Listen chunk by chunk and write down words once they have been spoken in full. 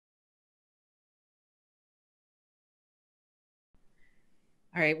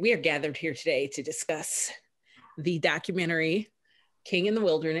All right, we are gathered here today to discuss the documentary King in the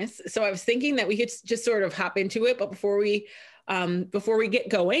Wilderness. So I was thinking that we could just sort of hop into it, but before we get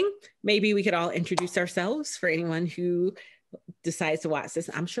going, maybe we could all introduce ourselves for anyone who decides to watch this.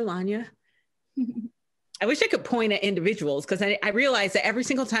 I'm Shalanya. I wish I could point at individuals because I realize that every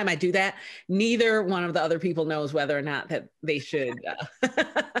single time I do that, neither one of the other people knows whether or not that they should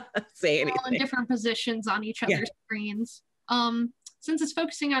say anything. We're all in different positions on each other's screens. Since it's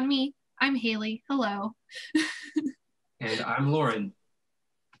focusing on me, I'm Haley. Hello. And I'm Lauren.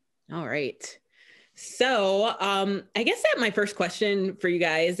 All right. So I guess that my first question for you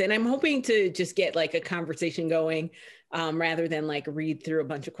guys, and I'm hoping to just get like a conversation going rather than like read through a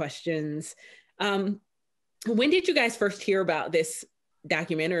bunch of questions. When did you guys first hear about this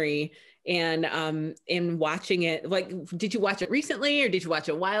documentary and in watching it? Like, did you watch it recently or did you watch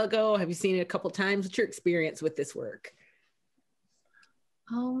it a while ago? Have you seen it a couple times? What's your experience with this work?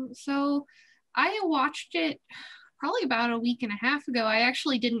 So I watched it probably about a week and a half ago. I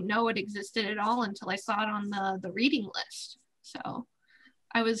actually didn't know it existed at all until I saw it on the reading list. So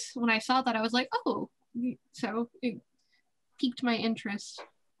when I saw that, I was like, oh, so it piqued my interest.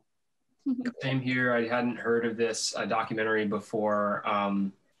 Same here. I hadn't heard of this documentary before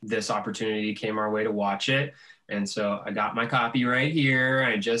this opportunity came our way to watch it. And so I got my copy right here.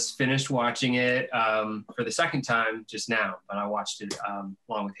 I just finished watching it for the second time just now, but I watched it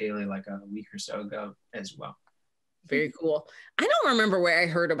along with Haley like a week or so ago as well. Very cool. I don't remember where I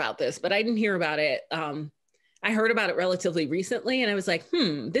heard about this, but I didn't hear about it. I heard about it relatively recently and I was like,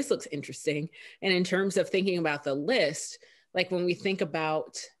 this looks interesting. And in terms of thinking about the list, like when we think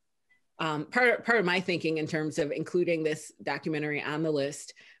about part of my thinking in terms of including this documentary on the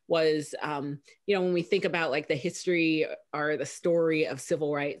list was, when we think about like the history or the story of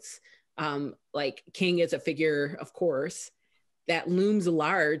civil rights, like King is a figure, of course, that looms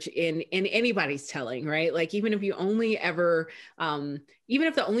large in anybody's telling, right? Like even if you only ever, even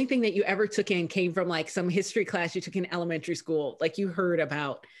if the only thing that you ever took in came from like some history class you took in elementary school, like you heard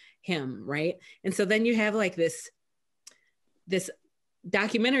about him, right? And so then you have like this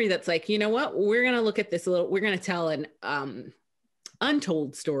documentary that's like, you know what, we're going to look at this a little, we're going to tell an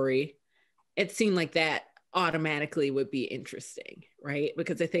untold story. It seemed like that automatically would be interesting, right?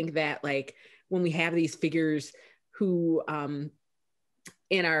 Because I think that like when we have these figures who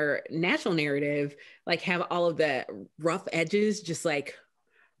in our national narrative like have all of the rough edges just like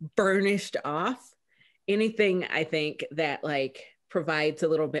burnished off, anything I think that like provides a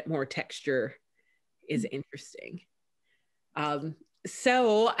little bit more texture is interesting.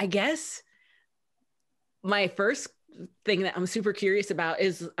 So I guess my first thing that I'm super curious about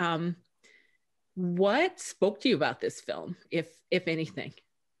is what spoke to you about this film, if anything?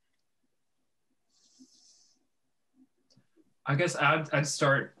 I guess I'd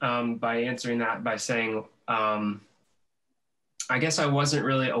start by answering that by saying, I guess I wasn't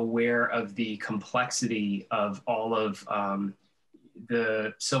really aware of the complexity of all of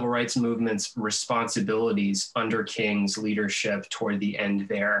the civil rights movement's responsibilities under King's leadership toward the end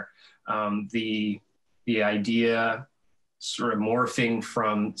there. The idea sort of morphing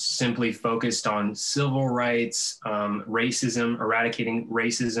from simply focused on civil rights, racism, eradicating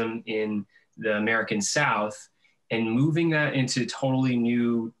racism in the American South, and moving that into totally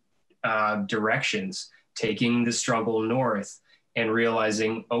new directions, taking the struggle north and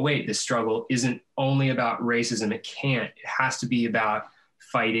realizing, oh wait, this struggle isn't only about racism. It has to be about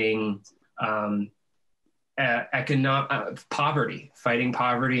fighting poverty, fighting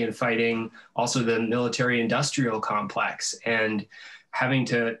poverty and fighting also the military industrial complex, and having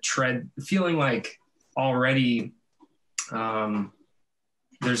to feeling like already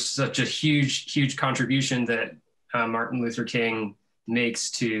there's such a huge contribution that Martin Luther King makes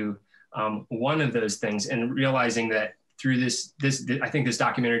to one of those things, and realizing that through this, I think this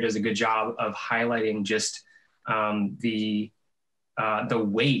documentary does a good job of highlighting just the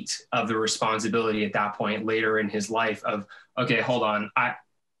weight of the responsibility at that point later in his life of, okay, hold on,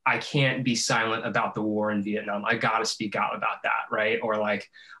 I can't be silent about the war in Vietnam. I got to speak out about that, right? Or like,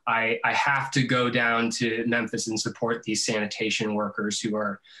 I have to go down to Memphis and support these sanitation workers who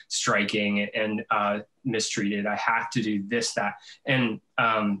are striking and mistreated. I have to do this, that. And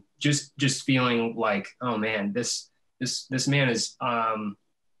just feeling like, oh man, this man is a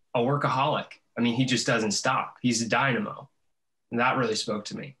workaholic. I mean, he just doesn't stop. He's a dynamo. And that really spoke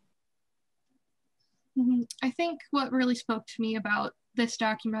to me. I think what really spoke to me about this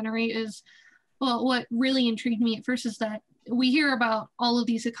documentary is, well, what really intrigued me at first is that we hear about all of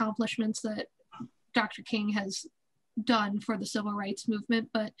these accomplishments that Dr. King has done for the civil rights movement,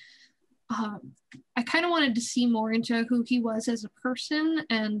 but I kind of wanted to see more into who he was as a person,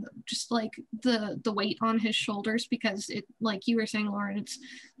 and just like the weight on his shoulders, because it, like you were saying, Lauren, it's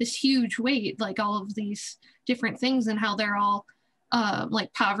this huge weight, like all of these different things, and how they're all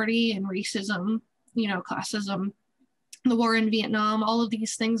like poverty and racism, you know, classism, the war in Vietnam, all of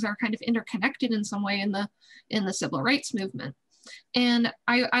these things are kind of interconnected in some way in the civil rights movement. And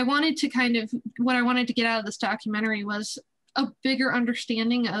I wanted to kind of, what I wanted to get out of this documentary was a bigger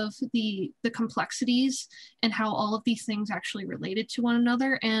understanding of the complexities and how all of these things actually related to one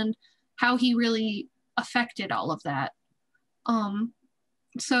another, and how he really affected all of that.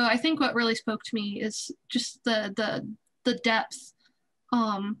 So I think what really spoke to me is just the depth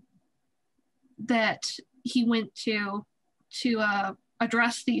that he went to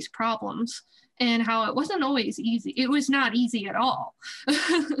address these problems, and how it wasn't always easy. It was not easy at all.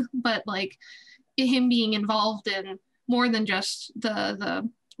 But like him being involved in more than just the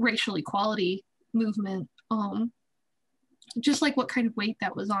racial equality movement, just like what kind of weight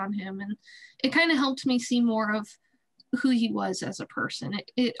that was on him. And it kind of helped me see more of who he was as a person.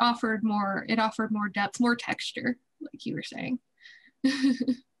 It offered more depth, more texture, like you were saying.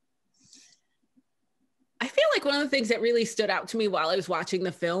 I feel like one of the things that really stood out to me while I was watching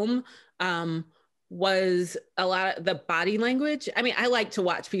the film was a lot of the body language. I mean, I like to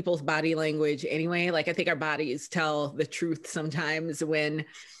watch people's body language anyway. Like, I think our bodies tell the truth sometimes when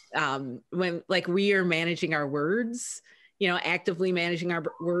like we are managing our words, you know, actively managing our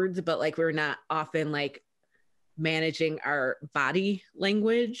words, but like we're not often like managing our body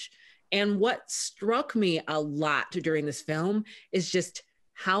language. And what struck me a lot during this film is just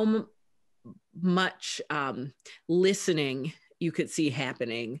how much listening you could see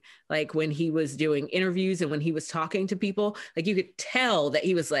happening. Like when he was doing interviews and when he was talking to people, like you could tell that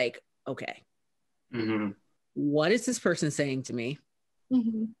he was like, okay, what is this person saying to me?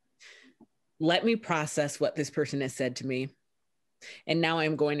 Let me process what this person has said to me. And now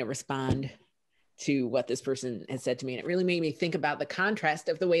I'm going to respond to what this person has said to me. And it really made me think about the contrast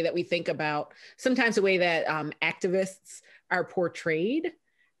of the way that we think about sometimes the way that activists are portrayed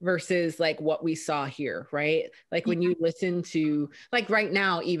versus like what we saw here, right? Like when you listen to, like right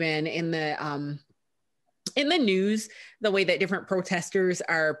now, even in the news, the way that different protesters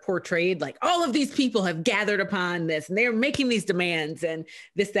are portrayed, like all of these people have gathered upon this and they're making these demands and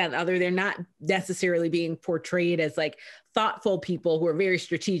this, that, and the other. They're not necessarily being portrayed as like thoughtful people who are very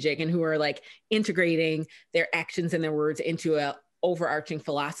strategic and who are like integrating their actions and their words into a overarching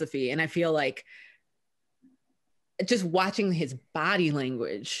philosophy. And I feel like just watching his body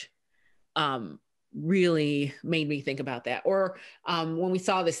language really made me think about that. Or when we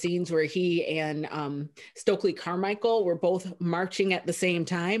saw the scenes where he and Stokely Carmichael were both marching at the same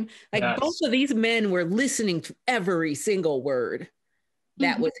time, like both of these men were listening to every single word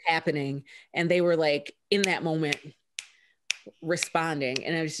that was happening. And they were like in that moment responding.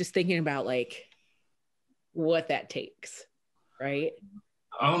 And I was just thinking about like what that takes, right?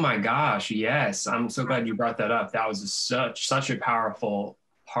 Oh my gosh, yes. I'm so glad you brought that up. That was such a powerful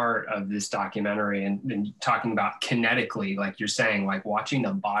part of this documentary, and talking about kinetically, like you're saying, like watching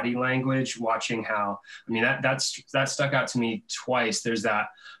the body language, watching how, I mean, that stuck out to me twice. There's that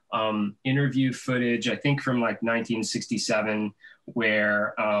interview footage, I think from like 1967,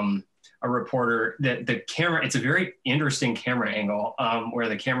 where a reporter, the camera, it's a very interesting camera angle where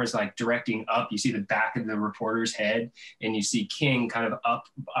the camera's like directing up. You see the back of the reporter's head and you see King kind of up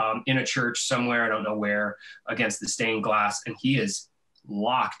in a church somewhere, I don't know where, against the stained glass. And he is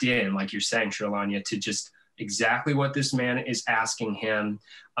locked in, like you're saying, Sherlanya, to just exactly what this man is asking him.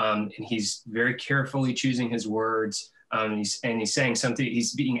 And he's very carefully choosing his words. He's saying something,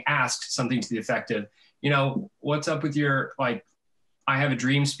 he's being asked something to the effect of, you know, what's up with your, like, I have a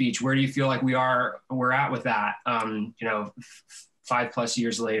dream speech. Where do you feel like we're at with that? You know, 5+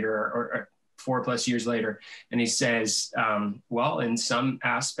 years later or 4+ years later. And he says, well, in some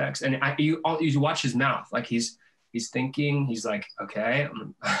aspects, and you watch his mouth, like he's thinking, he's like, okay,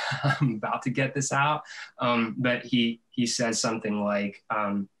 I'm about to get this out. But he says something like,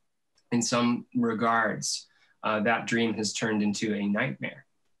 in some regards, that dream has turned into a nightmare.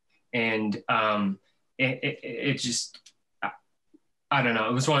 And it just, I don't know.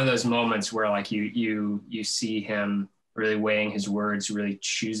 It was one of those moments where like you see him really weighing his words, really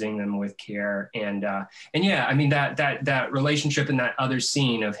choosing them with care. And yeah, I mean, that relationship in that other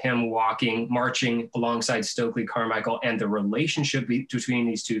scene of him marching alongside Stokely Carmichael, and the relationship between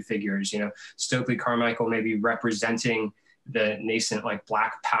these two figures, you know, Stokely Carmichael maybe representing the nascent like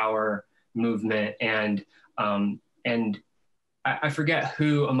Black Power movement, and I forget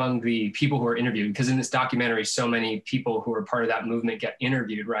who among the people who are interviewed, because in this documentary, so many people who are part of that movement get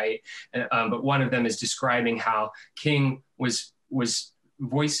interviewed, right? But one of them is describing how King was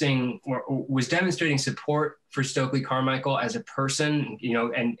voicing or was demonstrating support for Stokely Carmichael as a person, you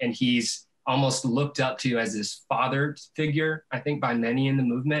know, and he's almost looked up to as this father figure, I think, by many in the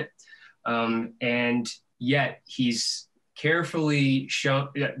movement. And yet he's carefully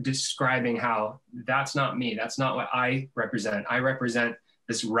describing how that's not me. That's not what I represent. I represent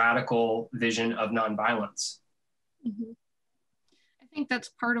this radical vision of nonviolence. Mm-hmm. I think that's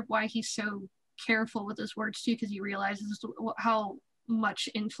part of why he's so careful with his words too, because he realizes how much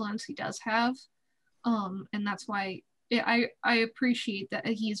influence he does have. And that's why I appreciate that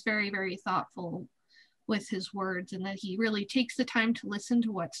he's very, very thoughtful with his words, and that he really takes the time to listen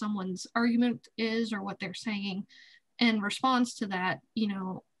to what someone's argument is or what they're saying, and responds to that, you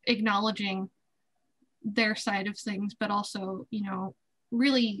know, acknowledging their side of things, but also, you know,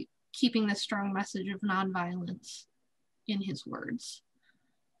 really keeping the strong message of nonviolence in his words.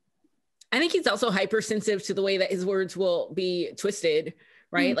 I think he's also hypersensitive to the way that his words will be twisted,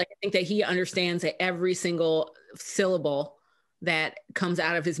 right? Mm-hmm. Like, I think that he understands that every single syllable that comes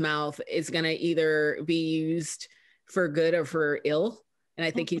out of his mouth is going to either be used for good or for ill. And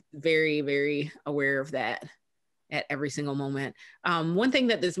I think he's very, very aware of that at every single moment. One thing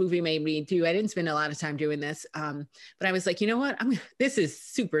that this movie made me do, I didn't spend a lot of time doing this, but I was like, you know what? This is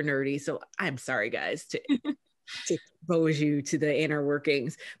super nerdy. So I'm sorry, guys, to expose you to the inner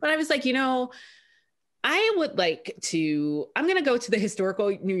workings. But I was like, you know, I'm going to go to the historical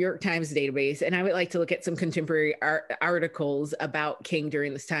New York Times database, and I would like to look at some contemporary articles about King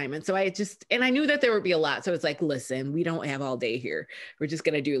during this time. And so I knew that there would be a lot. So I was like, listen, we don't have all day here. We're just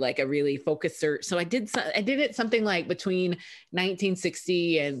going to do like a really focused search. So I did it something like between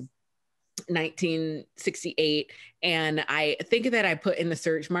 1960 and 1968. And I think that I put in the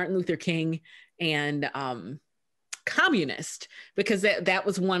search Martin Luther King and communist, because that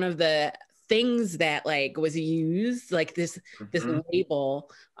was one of the things that like was used, like this label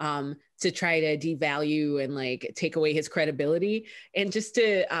to try to devalue and like take away his credibility, and just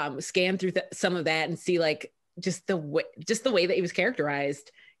to scan through some of that and see like just the way that he was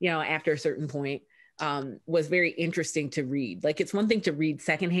characterized, you know, after a certain point, was very interesting to read. Like, it's one thing to read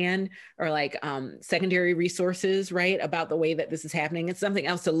secondhand or like secondary resources, right, about the way that this is happening. It's something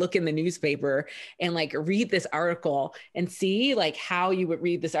else to look in the newspaper and like read this article and see like how you would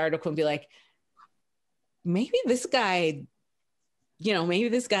read this article and be like, maybe this guy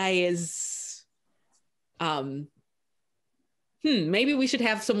is, maybe we should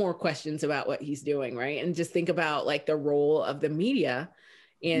have some more questions about what he's doing, right? And just think about like the role of the media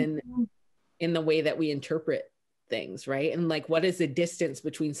in the way that we interpret things, right? And like, what is the distance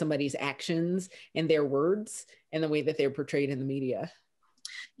between somebody's actions and their words and the way that they're portrayed in the media?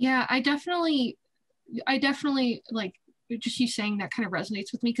 Yeah, I definitely like, just you saying that kind of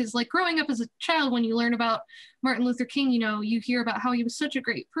resonates with me, because like growing up as a child, when you learn about Martin Luther King, you know, you hear about how he was such a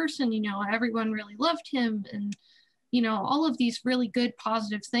great person, you know, everyone really loved him, and, you know, all of these really good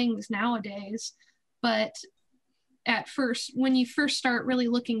positive things nowadays. But at first, when you first start really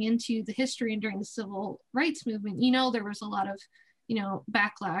looking into the history and during the civil rights movement, you know, there was a lot of, you know,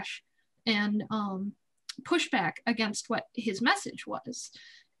 backlash and pushback against what his message was,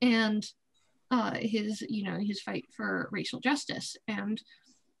 and his fight for racial justice. And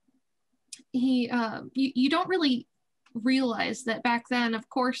he, you don't really realize that back then, of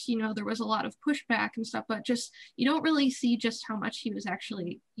course, you know, there was a lot of pushback and stuff, but just, you don't really see just how much he was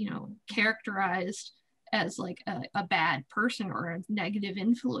actually, you know, characterized as like a bad person or a negative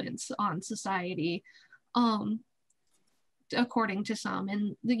influence on society, according to some,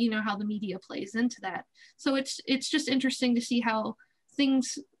 and you know, how the media plays into that. So it's just interesting to see how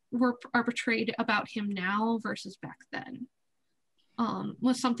things are portrayed about him now versus back then.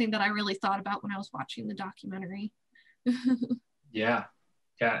 Was something that I really thought about when I was watching the documentary. Yeah,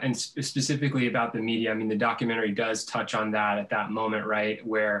 and specifically about the media. I mean, the documentary does touch on that at that moment, right,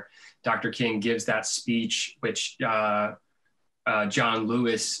 where Dr. King gives that speech, which John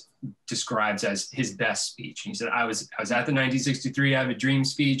Lewis describes as his best speech. And he said, I was at the 1963 I Have a Dream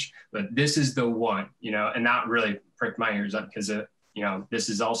speech, but this is the one, you know, and that really pricked my ears up, because you know, this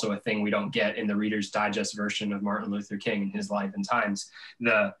is also a thing we don't get in the Reader's Digest version of Martin Luther King and his life and times.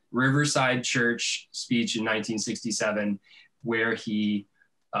 The Riverside Church speech in 1967, where he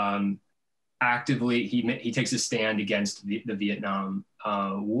actively, he takes a stand against the Vietnam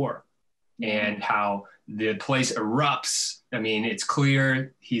War, and how the place erupts. I mean, it's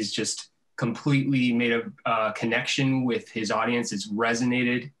clear he's just completely made a connection with his audience. It's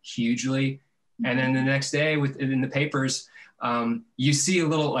resonated hugely. And then the next day in the papers, you see a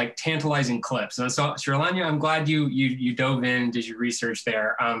little like tantalizing clips. So Sherlanya, I'm glad you dove in, did your research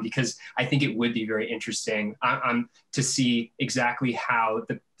there, because I think it would be very interesting to see exactly how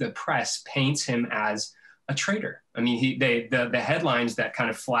the press paints him as a traitor. I mean, the headlines that kind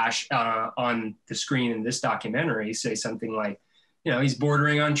of flash on the screen in this documentary say something like, he's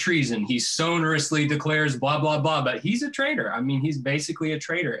bordering on treason. He sonorously declares blah, blah, blah, but he's a traitor. I mean, he's basically a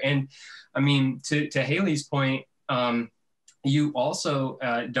traitor. And I mean, to Haley's point, you also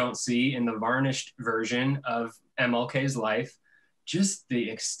don't see in the varnished version of MLK's life just the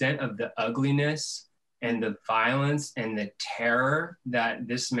extent of the ugliness and the violence and the terror that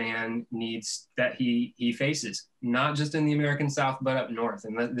this man needs, that he faces, not just in the American South, but up north.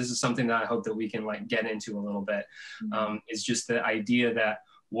 And this is something that I hope that we can like get into a little bit. It's just the idea that,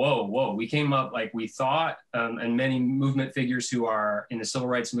 whoa, we came up like we thought, and many movement figures who are in the civil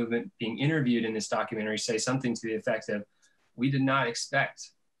rights movement being interviewed in this documentary say something to the effect of, we did not expect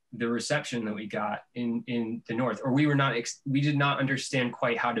the reception that we got in the north, or we did not understand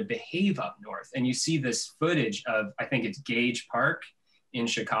quite how to behave up north. And you see this footage of, I think it's Gage Park in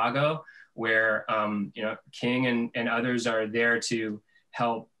Chicago, where King and others are there to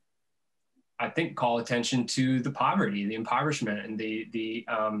help, I think, call attention to the poverty, the impoverishment, and the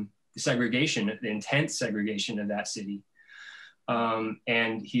segregation, the intense segregation of that city.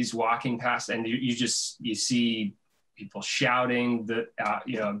 And he's walking past, and you see people shouting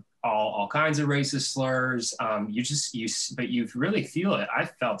all kinds of racist slurs. But you really feel it. I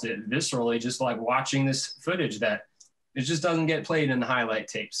felt it viscerally, just like watching this footage that it just doesn't get played in the highlight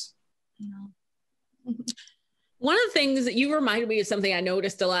tapes. One of the things that you reminded me of something I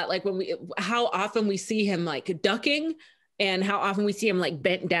noticed a lot, like how often we see him like ducking and how often we see him like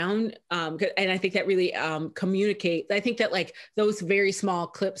bent down. And I think that really communicates. I think that like those very small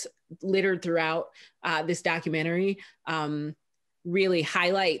clips littered throughout this documentary really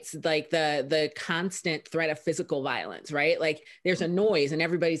highlights like the constant threat of physical violence, right? Like there's a noise and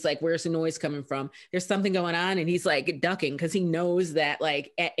everybody's like, where's the noise coming from? There's something going on, and he's like ducking because he knows that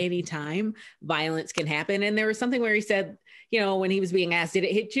like at any time violence can happen. And there was something where he said, when he was being asked, did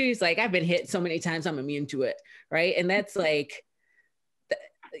it hit you? He's like, I've been hit so many times, I'm immune to it, right? And that's like, that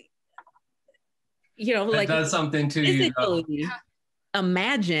like does something to you.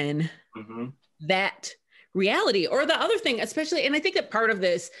 Imagine that reality. Or the other thing, especially, and I think that part of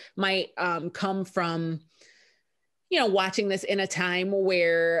this might come from, watching this in a time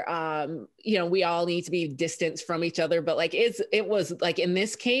where, we all need to be distanced from each other. But like, it was like, in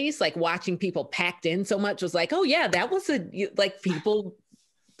this case, like watching people packed in so much was like, oh yeah, that was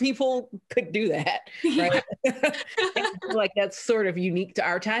people could do that. Right. Like, that's sort of unique to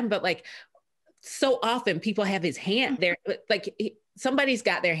our time, but like, so often people have his hand there, like somebody's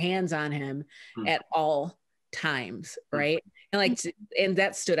got their hands on him at all times, right? And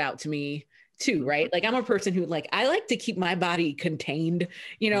that stood out to me too, right? Like I'm a person who I like to keep my body contained,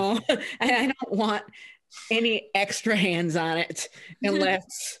 and I don't want any extra hands on it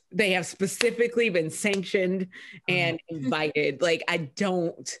unless they have specifically been sanctioned and invited. Like I'm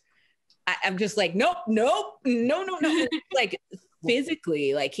just like, nope, no. Like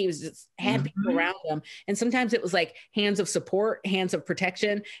physically, like he was just had people around him, and sometimes it was like hands of support, hands of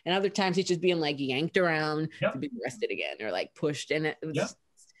protection, and other times he's just being like yanked around to be arrested again or like pushed. And it was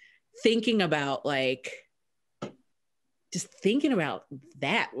thinking about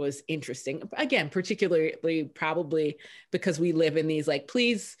that was interesting. Again, particularly probably because we live in these like,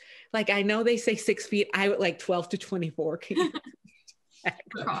 please, like I know they say 6 feet, I would like 12 to 24.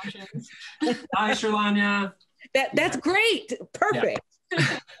 Precautions. Hi, Sherlanya. That's great. Perfect.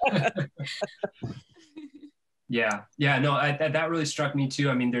 No, that really struck me too.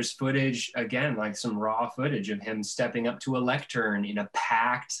 I mean, there's footage, again, like some raw footage of him stepping up to a lectern in a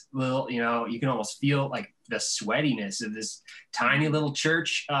packed little, you can almost feel like the sweatiness of this tiny little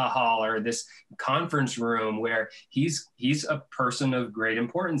church hall or this conference room where he's a person of great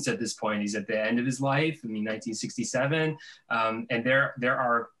importance at this point. He's at the end of his life. I mean, 1967. And there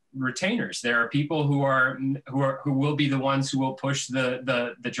are retainers. There are people who will be the ones who will push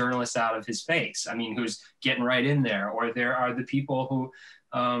the journalist out of his face. I mean, who's getting right in there. Or there are the people who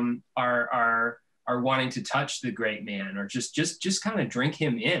are wanting to touch the great man, or just kind of drink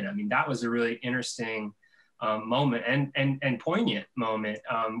him in. I mean, that was a really interesting moment and poignant moment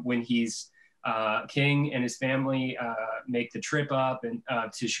when he's King and his family make the trip up and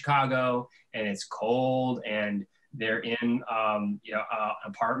to Chicago, and it's cold, and they're in an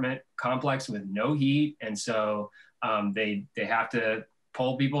apartment complex with no heat, and so they have to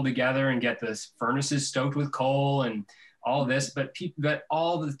pull people together and get the furnaces stoked with coal, and all this, but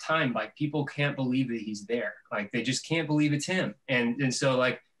all the time, like people can't believe that he's there. Like they just can't believe it's him. And so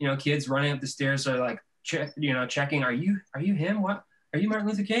like, you know, kids running up the stairs are like, checking, are you him? What? Are you Martin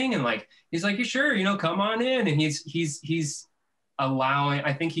Luther King? And like, he's like, you sure, you know, come on in. And he's allowing,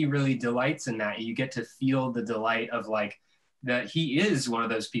 I think he really delights in that. You get to feel the delight of like, that he is one of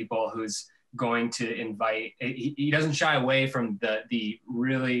those people who's going to invite, he doesn't shy away from the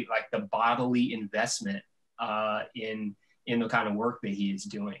really like the bodily investment in the kind of work that he is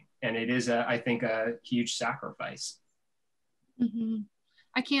doing. And it is I think a huge sacrifice. Mm-hmm.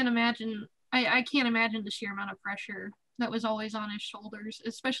 I can't imagine the sheer amount of pressure that was always on his shoulders,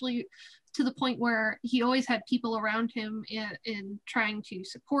 especially to the point where he always had people around him in trying to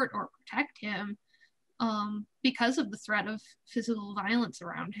support or protect him because of the threat of physical violence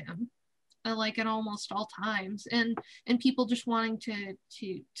around him. Like at almost all times, and people just wanting to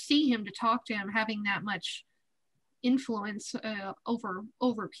see him, to talk to him, having that much influence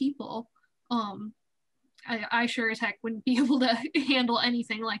over people. I sure as heck wouldn't be able to handle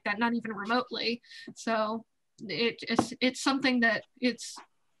anything like that, not even remotely. So it's something that it's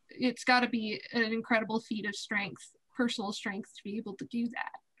got to be an incredible feat of strength, personal strength, to be able to do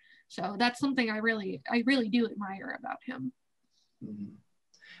that. So that's something I really do admire about him. Mm-hmm.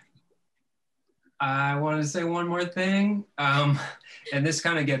 I wanted to say one more thing, and this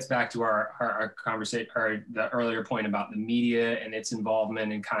kind of gets back to our conversation, or the earlier point about the media and its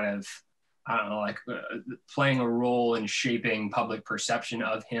involvement in kind of, I don't know, like playing a role in shaping public perception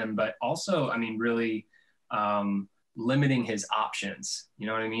of him, but also, I mean, really limiting his options. You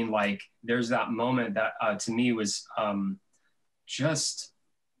know what I mean? Like there's that moment that to me was just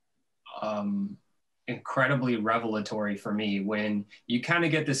incredibly revelatory for me, when you kind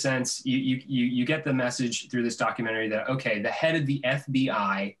of get the sense, you get the message through this documentary that, okay, the head of the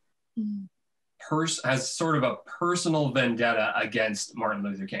FBI has sort of a personal vendetta against Martin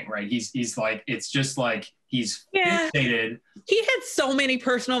Luther King, right? He's like, it's just like he's fixated. He had so many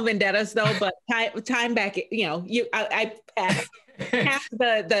personal vendettas though, but time back, you know, I passed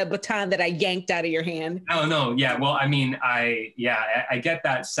the baton that I yanked out of your hand. No. Yeah. Well, I mean, I get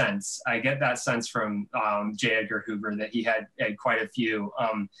that sense. I get that sense from J. Edgar Hoover that he had quite a few.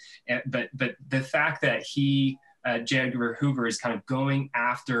 But the fact that J. Edgar Hoover is kind of going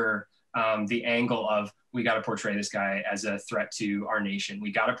after the angle of, we got to portray this guy as a threat to our nation.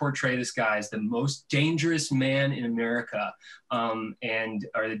 We got to portray this guy as the most dangerous man in America, or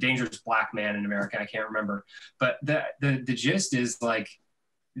the dangerous black man in America. I can't remember. But the gist is like,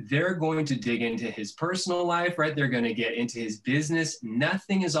 they're going to dig into his personal life, right? They're going to get into his business.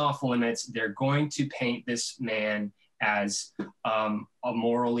 Nothing is off limits. They're going to paint this man as a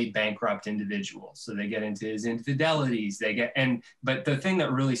morally bankrupt individual. So they get into his infidelities. But the thing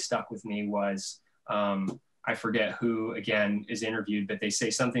that really stuck with me was, I forget who again is interviewed, but they say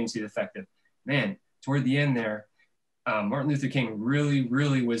something to the effect of, man, toward the end there, Martin Luther King really,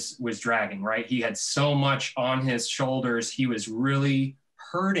 really was dragging, right? He had so much on his shoulders. He was really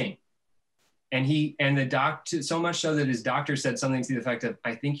hurting. And the doctor, so much so that his doctor said something to the effect of,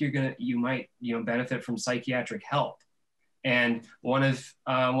 I think you might benefit from psychiatric help. And one of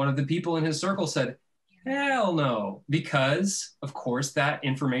the people in his circle said, hell no, because of course that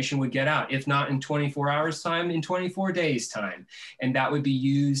information would get out, if not in 24 hours time, in 24 days time. And that would be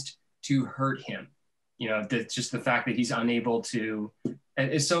used to hurt him. You know, just the fact that he's unable to,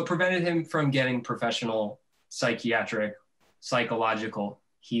 and so it prevented him from getting professional psychological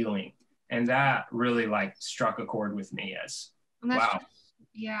healing. And that really like struck a chord with me as, wow.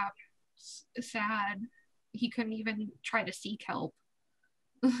 Sad. He couldn't even try to seek help.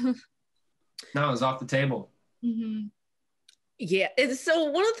 No, it was off the table. Mm-hmm. Yeah. So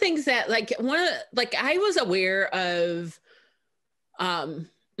one of the things that I was aware of, how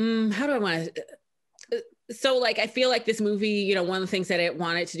do I want to, so like, I feel like this movie, you know, one of the things that it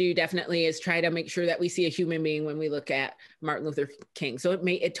wanted to do definitely is try to make sure that we see a human being when we look at Martin Luther King. So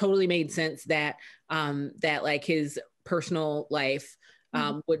it totally made sense that, that like his personal life,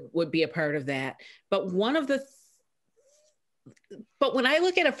 would be a part of that. But but when I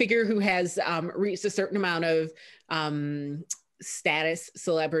look at a figure who has reached a certain amount of status,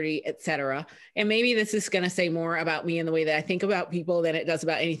 celebrity, etc., and maybe this is going to say more about me and the way that I think about people than it does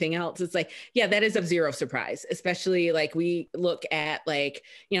about anything else. It's like, yeah, that is of zero surprise, especially like we look at like,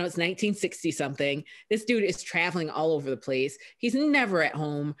 you know, it's 1960 something. This dude is traveling all over the place. He's never at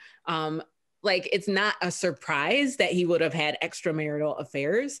home. Like, it's not a surprise that he would have had extramarital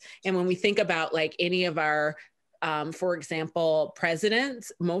affairs. And when we think about like any of our, for example,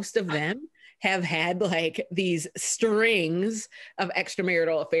 presidents, most of them have had like these strings of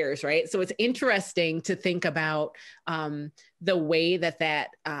extramarital affairs, right? So it's interesting to think about the way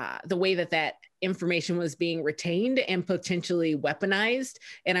that information was being retained and potentially weaponized.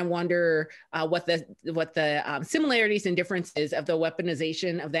 And I wonder what the similarities and differences of the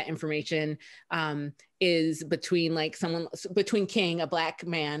weaponization of that information is between between King, a Black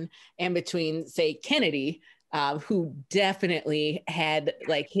man, and between, say, Kennedy, who definitely had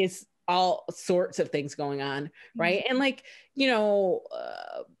like his all sorts of things going on, right? And like,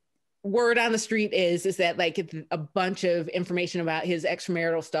 word on the street is that like a bunch of information about his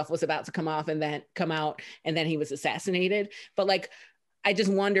extramarital stuff was about to come out, and then he was assassinated. But like, I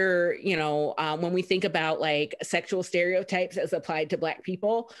just wonder, when we think about like sexual stereotypes as applied to Black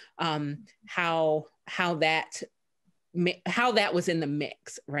people, how that was in the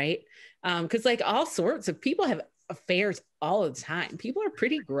mix, right? Because like all sorts of people have affairs all the time. People are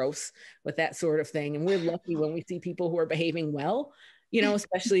pretty gross with that sort of thing, and we're lucky when we see people who are behaving well.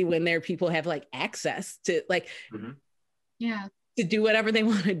 Especially when people have like access to like, to do whatever they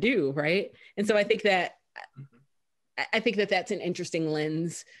want to do, right? And so I think that that's an interesting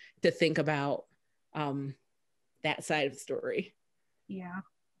lens to think about that side of the story. Yeah,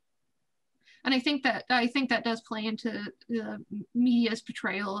 and I think that does play into the media's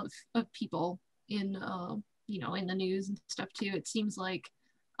portrayal of people in in the news and stuff too. It seems like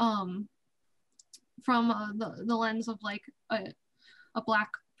from the lens of like a Black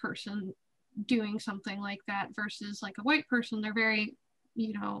person doing something like that versus like a white person, they're very,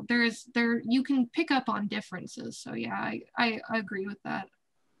 you can pick up on differences. So yeah, I agree with that.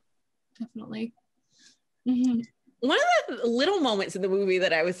 Definitely. One of the little moments in the movie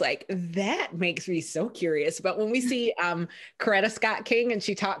that I was like, that makes me so curious. But when we see Coretta Scott King, and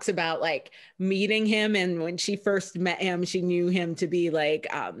she talks about like meeting him, and when she first met him, she knew him to be like,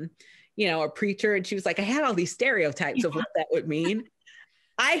 a preacher. And she was like, I had all these stereotypes of what that would mean.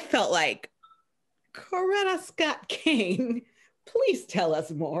 I felt like, Coretta Scott King, please tell us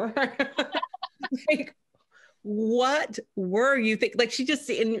more. Like, what were you thinking? Like, she just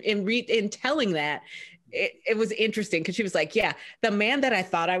in telling that, it was interesting because she was like, yeah, the man that I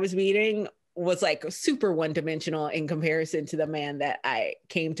thought I was meeting was like super one-dimensional in comparison to the man that I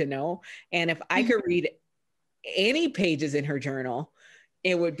came to know. And if I could read any pages in her journal,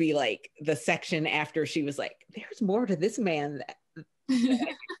 it would be like the section after she was like, there's more to this man that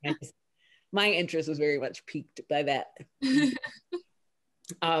my interest was very much piqued by that.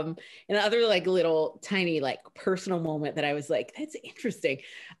 And the other like little tiny like personal moment that I was like, that's interesting,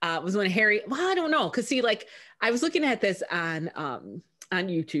 was when Harry, well, I don't know, because see, like I was looking at this on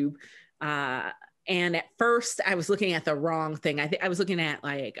YouTube, and at first I was looking at the wrong thing. I was looking at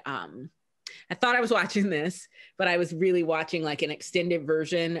like I thought I was watching this, but I was really watching like an extended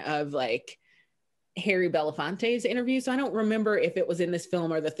version of like Harry Belafonte's interview. So I don't remember if it was in this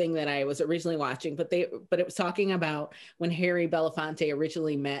film or the thing that I was originally watching, but it was talking about when Harry Belafonte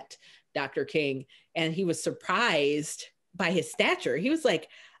originally met Dr. King, and he was surprised by his stature. He was like,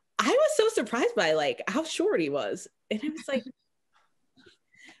 I was so surprised by like how short he was. And I was like,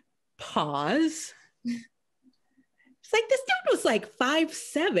 pause. It's like, this dude was like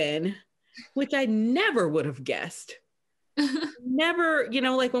 5'7", which I never would have guessed. Never,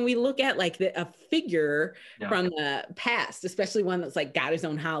 like when we look at like a figure from the past, especially one that's like got his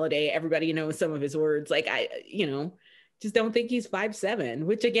own holiday, everybody knows some of his words. Like I just don't think he's 5'7",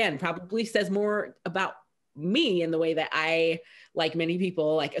 which again probably says more about me in the way that I, like many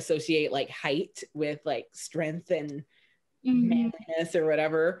people, like associate like height with like strength and manliness or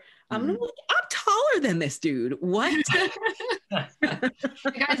whatever. I'm like, I'm taller than this dude. What? The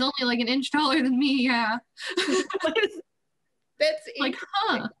guy's only like an inch taller than me. Yeah. That's like,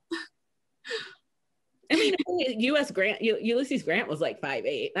 huh? I mean, Ulysses Grant was like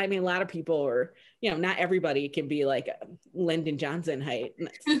 5'8". I mean, a lot of people are, not everybody can be like Lyndon Johnson height.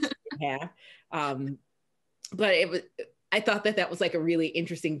 But I thought that was like a really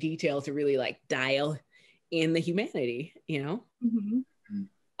interesting detail to really like dial in the humanity,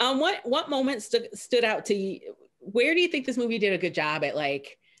 What moments stood out to you? Where do you think this movie did a good job at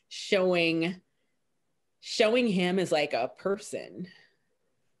like showing him as like a person?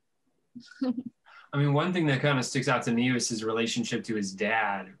 I mean, one thing that kind of sticks out to me was his relationship to his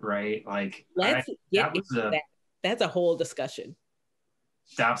dad, right? Like, that's a whole discussion.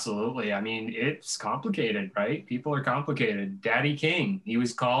 Absolutely. I mean, it's complicated, right? People are complicated. Daddy King, he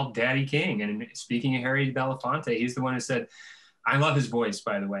was called Daddy King. And speaking of Harry Belafonte, he's the one who said, I love his voice,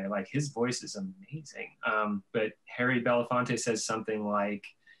 by the way. Like, his voice is amazing. But Harry Belafonte says something like,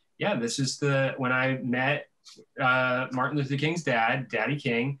 yeah, this is when I met Martin Luther King's dad, Daddy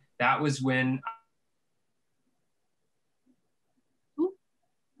King, that was when. Ooh.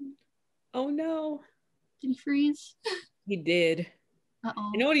 Oh no. Did he freeze? He did.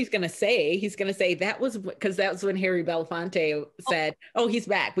 Uh-oh. I know what he's going to say. He's going to say that was because that was when Harry Belafonte said, oh, he's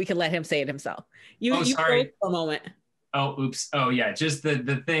back. We can let him say it himself. You Sorry. froze for a moment. Oh, oops. Oh, yeah. Just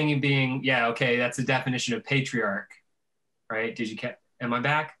the thing being, yeah, okay, that's the definition of patriarch, right? Am I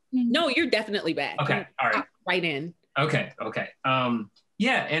back? No, you're definitely back. Okay. All right. Right in. Okay.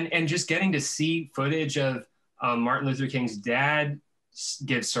 Yeah. And just getting to see footage of Martin Luther King's dad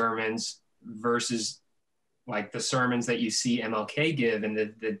give sermons versus like the sermons that you see MLK give, and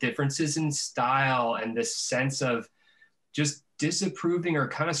the differences in style and this sense of just disapproving or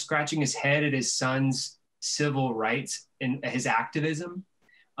kind of scratching his head at his son's civil rights and his activism,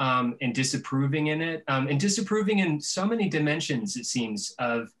 and disapproving in it, and disapproving in so many dimensions, it seems,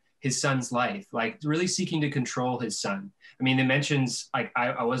 of his son's life, like really seeking to control his son. I mean, it mentions, like,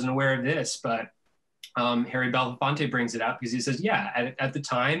 I wasn't aware of this, but Harry Belafonte brings it up because he says, yeah, at the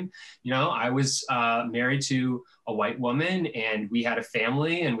time, I was married to a white woman, and we had a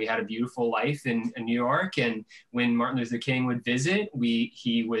family, and we had a beautiful life in New York. And when Martin Luther King would visit,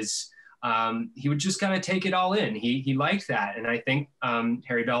 he would just kind of take it all in. He liked that. And I think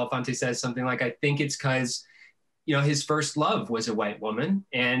Harry Belafonte says something like, I think it's because, his first love was a white woman,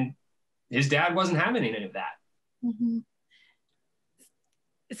 and his dad wasn't having any of that. Mm-hmm.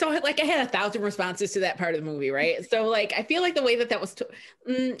 So like I had 1,000 responses to that part of the movie, right? So like I feel like the way that was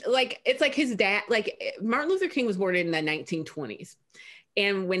like, it's like his dad, like Martin Luther King was born in the 1920s.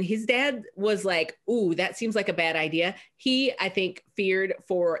 And when his dad was like, ooh, that seems like a bad idea, he, I think, feared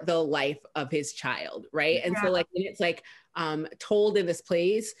for the life of his child, right? And so like when it's like told in this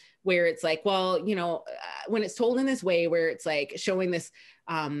place where it's like, well, when it's told in this way where it's like showing this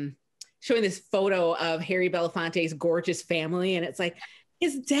photo of Harry Belafonte's gorgeous family, and it's like,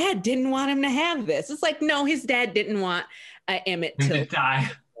 his dad didn't want him to have this. It's like, no, his dad didn't want Emmett to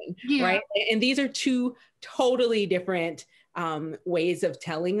die. Right? And these are two totally different ways of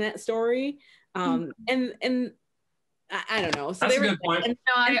telling that story. And I don't know. So that's they a were, good point. and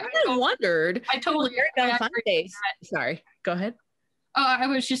I wondered. I totally Sorry, go ahead. Oh, I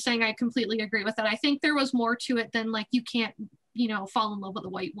was just saying I completely agree with that. I think there was more to it than like you can't, fall in love with a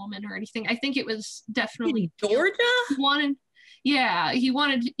white woman or anything. I think it was definitely in Georgia. He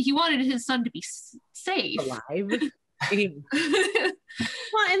wanted his son to be safe, alive. Well,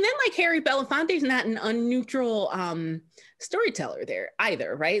 and then like Harry Belafonte's not an unneutral storyteller there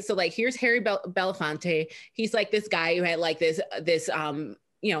either, right? So like here's Harry Belafonte. He's like this guy who had like this this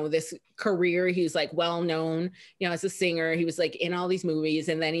career. He was like well known, as a singer. He was like in all these movies,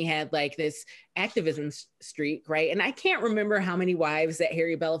 and then he had like this activism streak, right? And I can't remember how many wives that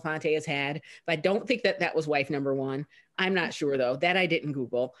Harry Belafonte has had, but I don't think that was wife number one. I'm not sure though. That I didn't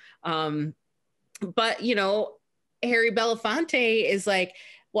Google. But Harry Belafonte is like,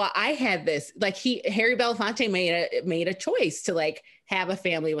 well, I had this, like Harry Belafonte made a choice to like have a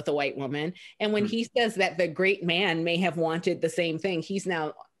family with a white woman. And when he says that the great man may have wanted the same thing, he's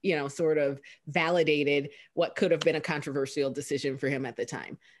now, sort of validated what could have been a controversial decision for him at the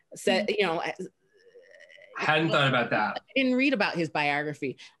time. So, I hadn't thought about that. I didn't read about his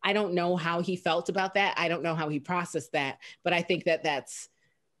biography. I don't know how he felt about that. I don't know how he processed that, but I think that's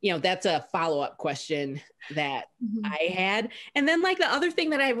a follow-up question that I had. And then like the other thing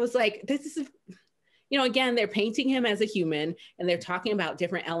that I was like, this is, again, they're painting him as a human and they're talking about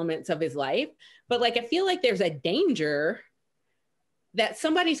different elements of his life. But like, I feel like there's a danger that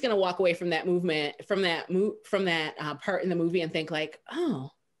somebody's going to walk away from that movement, from that part in the movie and think like,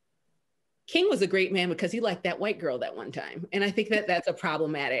 oh, King was a great man because he liked that white girl that one time. And I think that that's a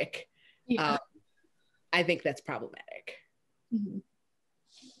problematic. Yeah. I think that's problematic. Mm-hmm.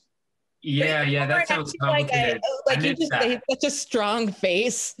 Yeah, that sounds complicated. Like you just made such a strong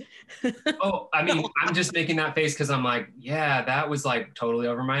face. Oh, I mean, I'm just making that face because I'm like, yeah, that was like totally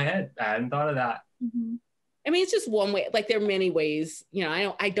over my head. I hadn't thought of that. Mm-hmm. I mean, it's just one way. Like there are many ways.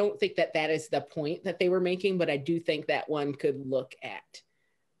 I don't think that is the point that they were making, but I do think that one could look at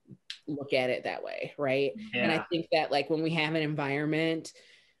it that way, right? Yeah. And I think that like when we have an environment,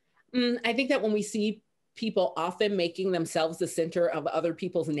 I think that when we see people often making themselves the center of other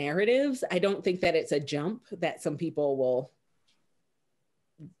people's narratives, I don't think that it's a jump that some people will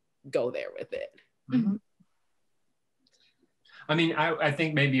go there with it. Mm-hmm. I mean, I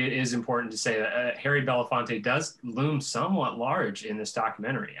think maybe it is important to say that Harry Belafonte does loom somewhat large in this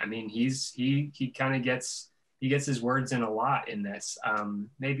documentary. I mean, he kind of gets his words in a lot in this.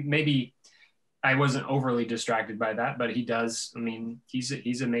 Maybe I wasn't overly distracted by that, but he does. I mean, he's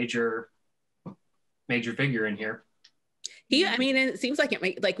a major figure in here. I mean, and it seems like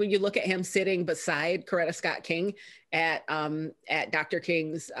like when you look at him sitting beside Coretta Scott King at Dr.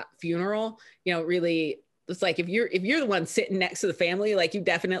 King's funeral, really, it's like if you're the one sitting next to the family, like you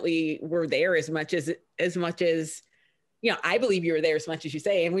definitely were there as much as I believe you were there as much as you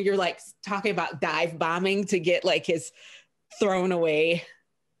say. And when you're like talking about dive bombing to get like his thrown away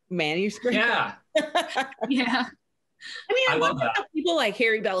manuscript. Yeah. Yeah. I mean, I love that. People like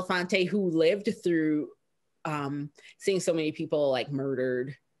Harry Belafonte who lived through seeing so many people like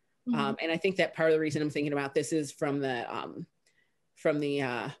murdered. And I think that part of the reason I'm thinking about this is from the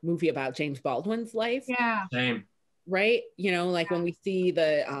movie about James Baldwin's life. Yeah. Same. Right. Like when we see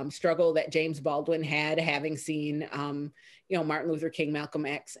the struggle that James Baldwin had, having seen, Martin Luther King, Malcolm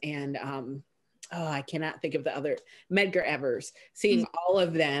X, and I cannot think of the other, Medgar Evers, seeing all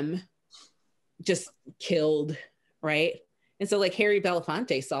of them just killed. Right. And so like Harry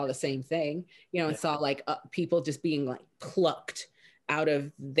Belafonte saw the same thing, and saw like people just being like plucked out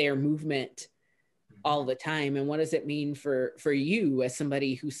of their movement all the time. And what does it mean for you as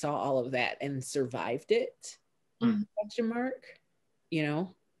somebody who saw all of that and survived it? Question mark, Yeah.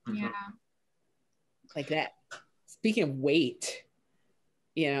 Like that. Speaking of weight,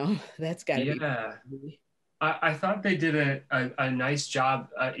 that's gotta be. I thought they did a nice job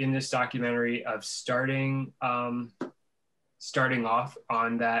in this documentary of starting off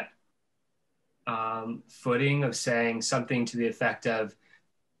on that footing of saying something to the effect of,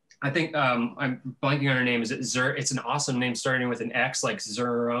 I think I'm blanking on her name. Is it it's an awesome name starting with an X, like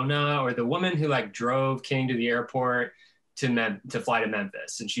Zerona, or the woman who like drove King to the airport to fly to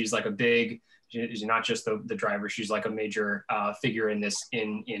Memphis. And she's like she's not just the driver. She's like a major figure in this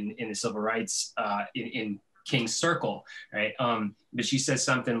in the civil rights in King's circle, right? But she says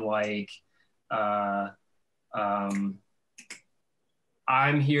something like,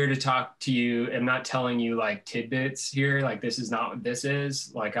 I'm here to talk to you. I'm not telling you like tidbits here. Like, this is not what this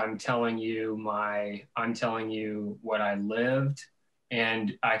is. Like, I'm telling you what I lived.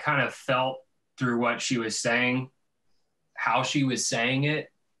 And I kind of felt through what she was saying, how she was saying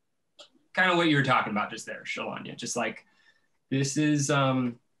it, kind of what you were talking about just there, Shalanya. Just like, this is,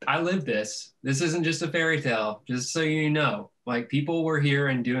 I lived this. This isn't just a fairy tale, just so you know. Like, people were here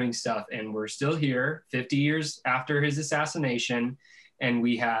and doing stuff, and we're still here 50 years after his assassination. And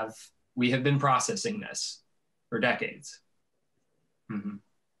we have been processing this for decades.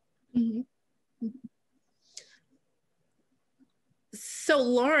 So,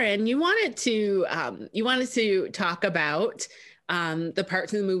 Lauren, you wanted to talk about the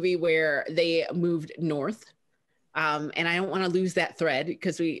parts of the movie where they moved north, and I don't want to lose that thread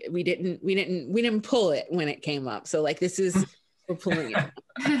because we didn't pull it when it came up. So, like, this is we're pulling it.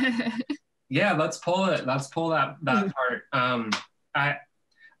 Yeah, let's pull it. Let's pull that part.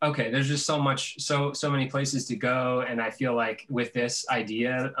 Okay, there's just so many places to go, and I feel like with this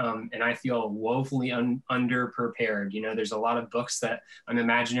idea, and I feel woefully underprepared. There's a lot of books that I'm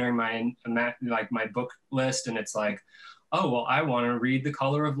imagining my book list, and it's like, oh well, I want to read The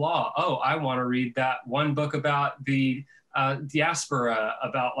Color of Law. Oh, I want to read that one book about the diaspora,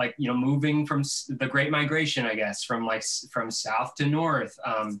 about moving from the Great Migration, I guess, from south to north.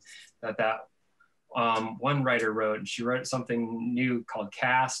 That one writer wrote, and she wrote something new called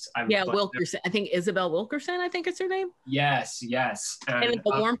Cast. Wilkerson. I think Isabel Wilkerson, I think it's her name. Yes. And The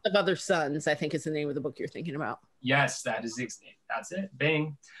Warmth of Other Suns, I think is the name of the book you're thinking about. Yes, that's it.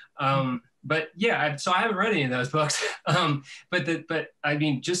 Bing. But yeah, so I haven't read any of those books. But I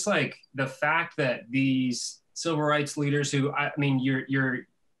mean, just like the fact that these civil rights leaders who, I imagine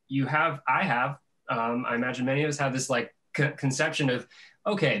many of us have this like conception of,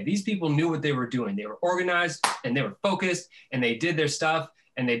 okay, these people knew what they were doing. They were organized and they were focused and they did their stuff,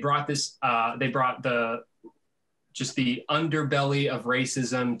 and they brought the underbelly of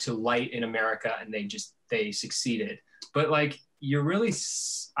racism to light in America, and they succeeded. But like, you're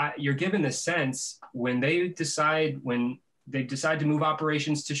given the sense when they decide to move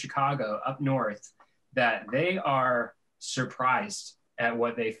operations to Chicago up north, that they are surprised at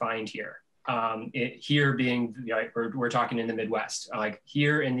what they find here. Here being, we're talking in the Midwest, like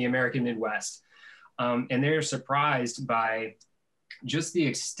here in the American Midwest. And they're surprised by just the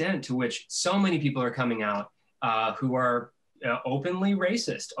extent to which so many people are coming out who are openly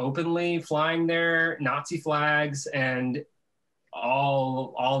racist, openly flying their Nazi flags and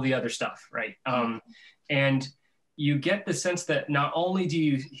all the other stuff, right? And you get the sense that not only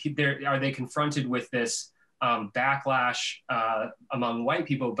are they confronted with this backlash among white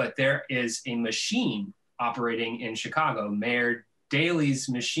people, but there is a machine operating in Chicago, Mayor Daley's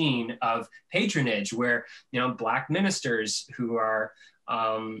machine of patronage, where Black ministers who are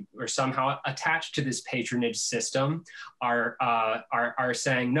or somehow attached to this patronage system are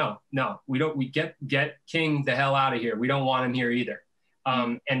saying, no, we get King the hell out of here. We don't want him here either.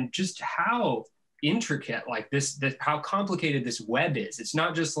 And just how intricate, like how complicated this web is. It's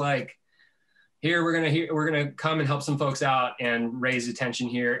not just like, here we're gonna come and help some folks out and raise attention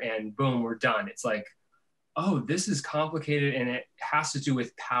here, and boom, we're done. It's like, oh, this is complicated, and it has to do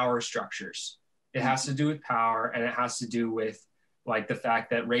with power structures. It has to do with power, and it has to do with like the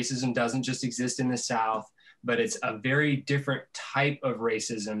fact that racism doesn't just exist in the South, but it's a very different type of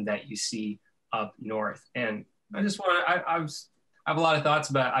racism that you see up north. And I just want to, I have a lot of thoughts,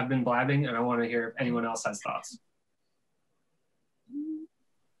 but I've been blabbing, and I want to hear if anyone else has thoughts.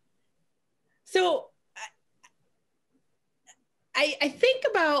 So I think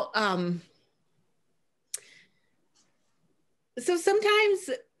about, so sometimes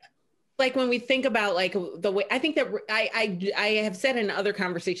like when we think about like the way, I think that I have said in other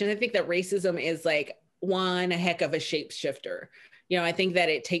conversations, I think that racism is like one heck of a shapeshifter. You know, I think that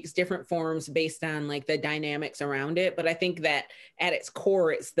it takes different forms based on like the dynamics around it. But I think that at its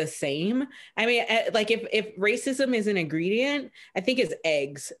core, it's the same. I mean, like if racism is an ingredient, I think it's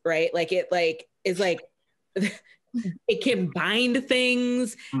eggs, right? Like it like is like, it can bind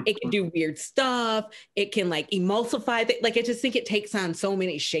things. It can do weird stuff. It can like emulsify things. Like I just think it takes on so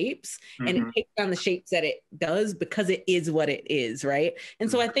many shapes, and it takes on the shapes that it does because it is what it is, right?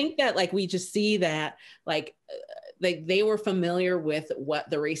 And so I think that like we just see that like they were familiar with what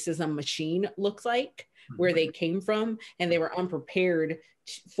the racism machine looks like, where they came from, and they were unprepared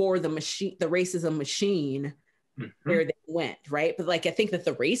for the racism machine where they went, right? But like I think that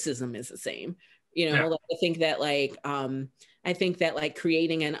the racism is the same. You know, like, I think that like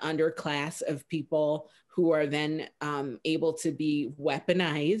creating an underclass of people who are then able to be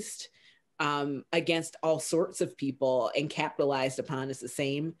weaponized against all sorts of people and capitalized upon is the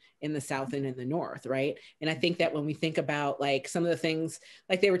same in the South and in the North, right? And I think that when we think about like some of the things,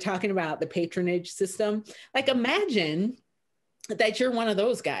 like they were talking about the patronage system, like imagine that you're one of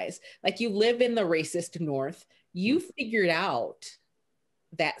those guys, like you live in the racist North, you figured out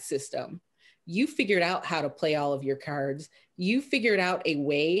that system. You figured out how to play all of your cards. You figured out a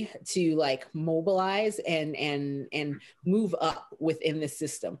way to like mobilize and move up within the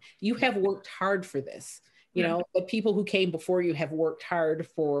system. You have worked hard for this. You know, the people who came before you have worked hard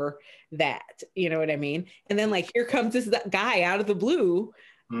for that. You know what I mean? And then like, here comes this guy out of the blue,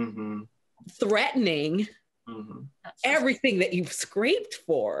 threatening everything that you've scraped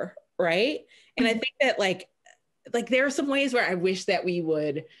for, right? And I think that like there are some ways where I wish that we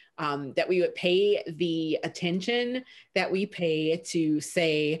would pay the attention that we pay to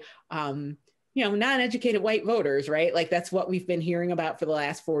say, you know, non-educated white voters, right? Like that's what we've been hearing about for the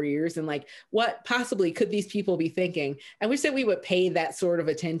last 4 years. And like, what possibly could these people be thinking? I wish that we would pay that sort of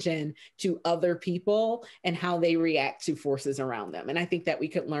attention to other people and how they react to forces around them. And I think that we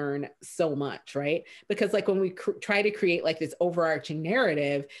could learn so much, right? Because like when we try to create like this overarching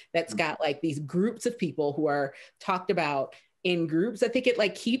narrative that's got like these groups of people who are talked about in groups, I think it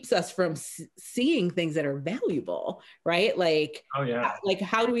like keeps us from seeing things that are valuable, right? Like, like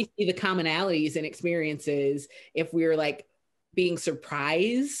how do we see the commonalities and experiences if we're like being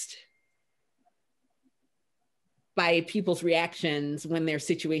surprised by people's reactions when their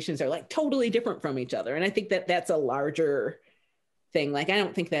situations are like totally different from each other? And I think that that's a larger thing. Like, I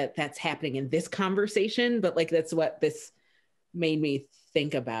don't think that that's happening in this conversation, but like, that's what this made me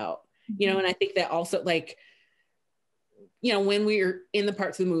think about, you know? And I think that also like, you know, when we're in the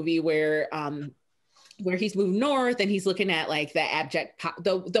parts of the movie where he's moved north and he's looking at like the abject,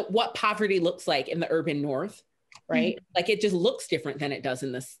 what poverty looks like in the urban North, right? Like it just looks different than it does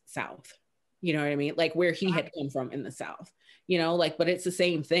in the South. You know what I mean? Like where he had come from in the South, you know, like, but it's the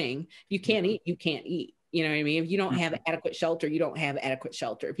same thing. You can't eat, you can't eat. You know what I mean? If you don't have adequate shelter, you don't have adequate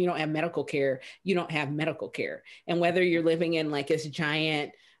shelter. If you don't have medical care, you don't have medical care. And whether you're living in like this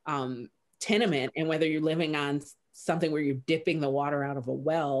giant tenement and whether you're living on something where you're dipping the water out of a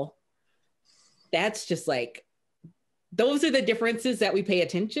well, that's just like, those are the differences that we pay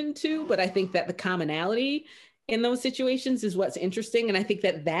attention to. But I think that the commonality in those situations is what's interesting. And I think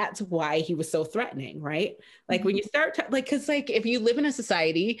that that's why he was so threatening, right? Like when you start like, cause like if you live in a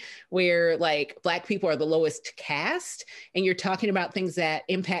society where like Black people are the lowest caste and you're talking about things that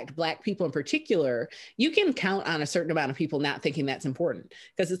impact Black people in particular, you can count on a certain amount of people not thinking that's important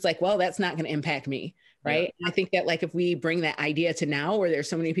because it's like, well, that's not going to impact me. Right. Yeah. I think that like if we bring that idea to now where there's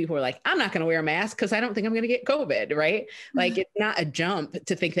so many people who are like, I'm not going to wear a mask because I don't think I'm going to get COVID. Right. Like it's not a jump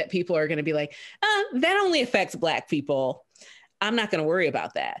to think that people are going to be like, that only affects Black people. I'm not going to worry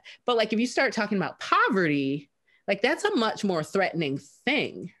about that. But like if you start talking about poverty, like that's a much more threatening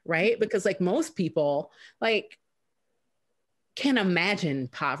thing, right? Because like most people like can imagine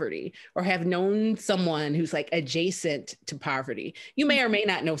poverty or have known someone who's like adjacent to poverty. You may or may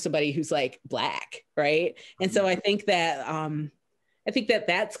not know somebody who's like Black, right? And so I think that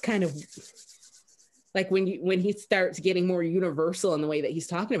that's kind of like when he starts getting more universal in the way that he's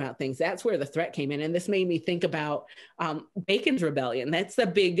talking about things, that's where the threat came in. And this made me think about Bacon's Rebellion. That's the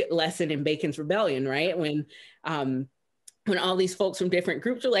big lesson in Bacon's Rebellion, right? When all these folks from different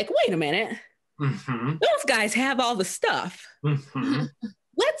groups are like, wait a minute, those guys have all the stuff.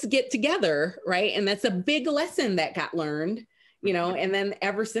 Let's get together, right? And that's a big lesson that got learned, you know, and then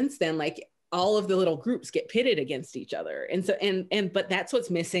ever since then, like all of the little groups get pitted against each other. And so, but that's what's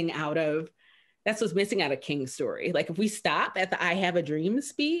missing out of King's story. Like if we stop at the I Have a Dream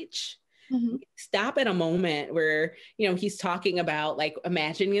speech, stop at a moment where, you know, he's talking about like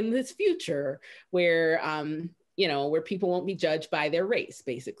imagining this future where, you know, where people won't be judged by their race,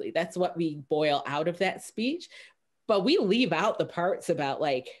 basically. That's what we boil out of that speech. But we leave out the parts about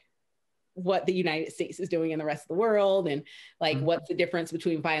like what the United States is doing in the rest of the world and like what's the difference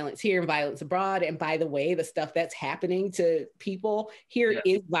between violence here and violence abroad. And by the way, the stuff that's happening to people here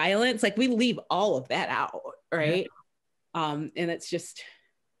is violence. Like we leave all of that out, right? And it's just,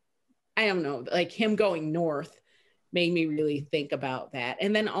 I don't know, like him going north made me really think about that.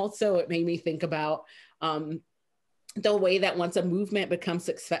 And then also it made me think about the way that once a movement becomes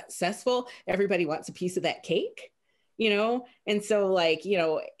successful, everybody wants a piece of that cake. You know, and so like, you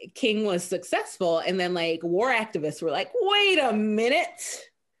know, King was successful and then like war activists were like, wait a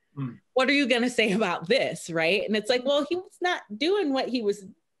minute, what are you going to say about this? Right. And it's like, well, he was not doing what he was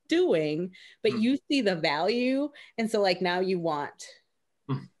doing, but you see the value. And so like, now you want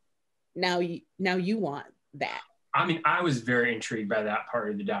that. I mean, I was very intrigued by that part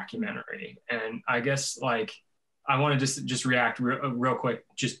of the documentary. And I guess like, I want to just react real quick,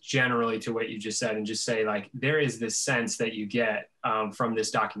 just generally to what you just said and just say like, there is this sense that you get from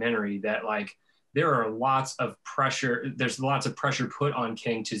this documentary that like, there are lots of pressure. There's lots of pressure put on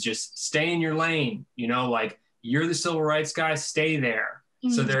King to just stay in your lane, you know, like you're the civil rights guy, stay there.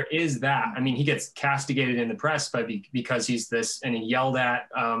 So there is that. I mean, he gets castigated in the press because he's this, and he yelled at,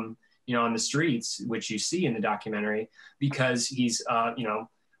 you know, on the streets, which you see in the documentary, because he's, you know,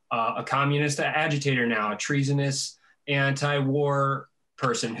 a communist agitator now, a treasonous anti-war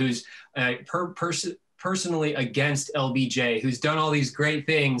person who's personally against LBJ, who's done all these great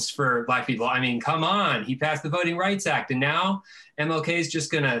things for Black people. I mean, come on, he passed the Voting Rights Act, and now MLK is just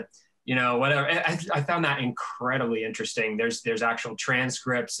gonna, you know, whatever. I found that incredibly interesting. There's actual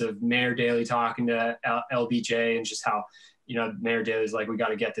transcripts of Mayor Daley talking to LBJ and just how, you know, Mayor Daley's like, we got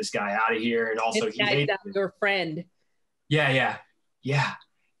to get this guy out of here, and also he hates your friend. Yeah.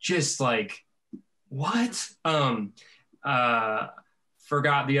 Just like, what? Forgot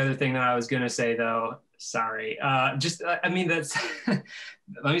the other thing that I was going to say though. Sorry. I mean, that's,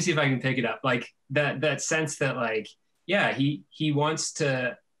 let me see if I can pick it up. Like that sense that like, yeah, he wants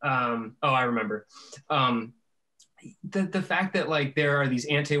to, I remember. The fact that like there are these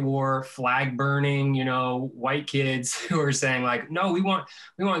anti-war flag burning, you know, white kids who are saying like, no, we want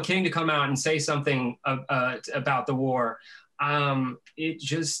King to come out and say something about the war.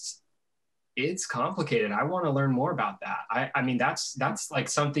 It's complicated. I want to learn more about that. I mean, that's like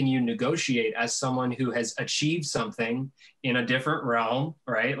something you negotiate as someone who has achieved something in a different realm,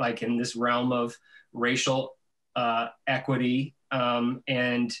 right? Like in this realm of racial equity.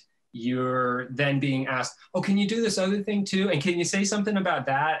 And you're then being asked, oh, can you do this other thing too? And can you say something about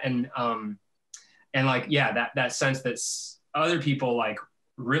that? And like, yeah, that sense that other people like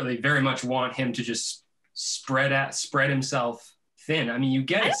really very much want him to just spread himself thin. I mean, you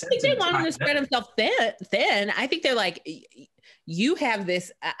get it. I don't think they want him to spread himself thin. I think they're like, you have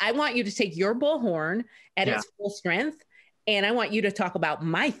this, I want you to take your bullhorn at its full strength, and I want you to talk about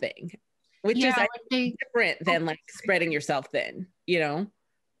my thing, which is different than like spreading yourself thin, you know?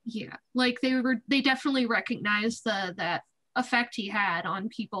 Yeah, like they definitely recognized that effect he had on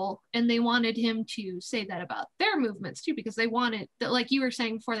people, and they wanted him to say that about their movements too, because they wanted that, like you were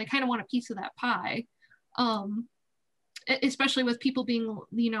saying before, they kind of want a piece of that pie. Especially with people being,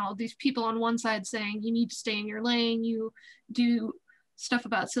 you know, these people on one side saying you need to stay in your lane, you do stuff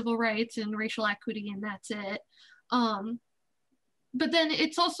about civil rights and racial equity, and that's it. But then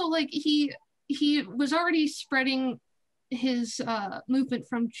it's also like he was already spreading his movement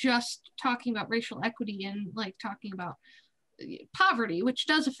from just talking about racial equity and like talking about poverty, which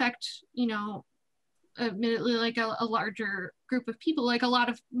does affect, you know, admittedly like a larger group of people. Like a lot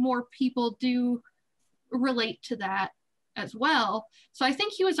of more people do relate to that as well. So I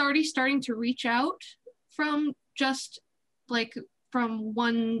think he was already starting to reach out from just like from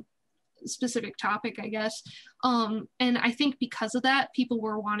one specific topic, I guess. And I think because of that, people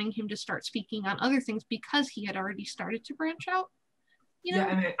were wanting him to start speaking on other things because he had already started to branch out. You know? Yeah,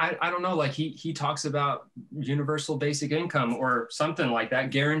 I mean, I don't know, like he talks about universal basic income or something like that,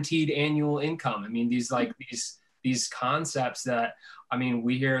 guaranteed annual income. I mean, these concepts that, I mean,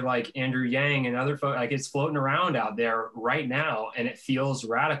 we hear like Andrew Yang and other folks, like it's floating around out there right now, and it feels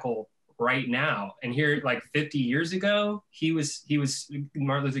radical right now. And here, like 50 years ago,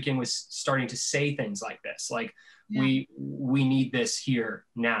 Martin Luther King was starting to say things like this, like we need this here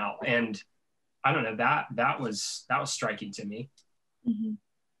now. And I don't know, that was striking to me. Mm-hmm.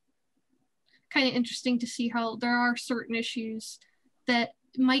 Kind of interesting to see how there are certain issues that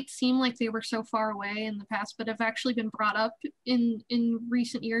might seem like they were so far away in the past, but have actually been brought up in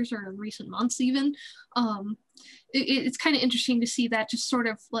recent years or recent months even. It's kind of interesting to see that just sort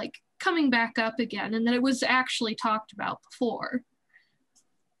of like coming back up again, and that it was actually talked about before.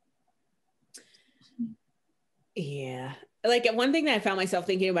 Yeah, like one thing that I found myself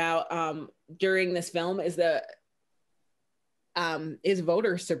thinking about during this film is is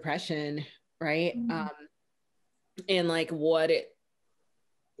voter suppression, right? Mm-hmm. And like what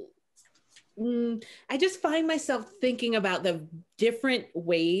I just find myself thinking about the different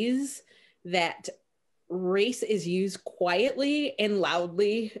ways that race is used quietly and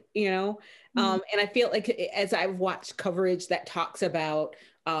loudly, you know? And I feel like as I've watched coverage that talks about,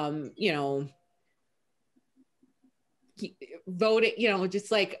 you know, voting, you know,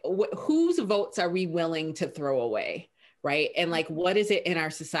 just like whose votes are we willing to throw away? Right. And like, what is it in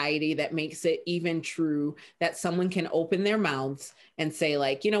our society that makes it even true that someone can open their mouths and say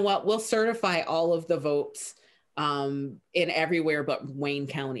like, you know what, we'll certify all of the votes in everywhere but Wayne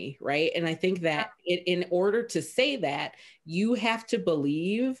County. Right. And I think that in order to say that, you have to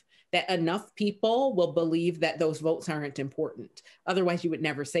believe that enough people will believe that those votes aren't important. Otherwise, you would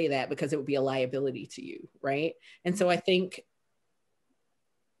never say that because it would be a liability to you. Right. And so I think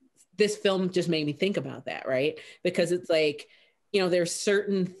this film just made me think about that, right? Because it's like, you know, there's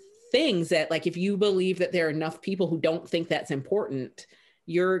certain things that like, if you believe that there are enough people who don't think that's important,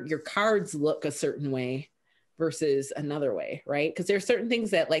 your cards look a certain way versus another way, right? Because there's certain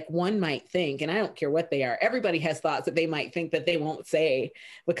things that like one might think, and I don't care what they are, everybody has thoughts that they might think that they won't say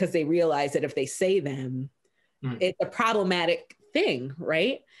because they realize that if they say them, it's a problematic thing,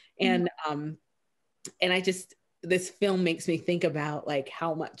 right? And I just, this film makes me think about like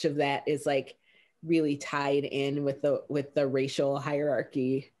how much of that is like really tied in with the racial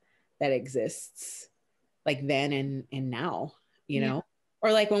hierarchy that exists like then and now, you know,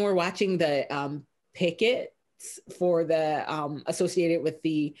 or like when we're watching the pickets for the associated with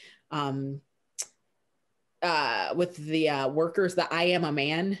the workers, the I Am a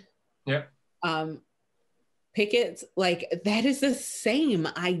Man pickets, like that is the same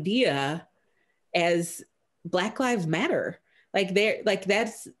idea as Black Lives Matter. Like they're like,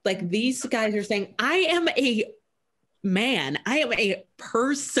 that's like, these guys are saying, I am a man, I am a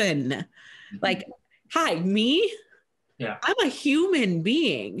person. Like, hi, me? Yeah. I'm a human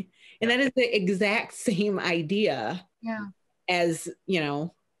being. And that is the exact same idea as, you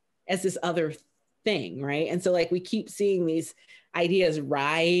know, as this other thing, right? And so like we keep seeing these ideas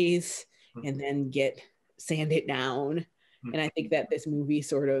rise and then get sanded down. And I think that this movie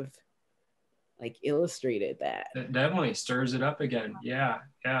sort of like illustrated that. It definitely stirs it up again. Yeah.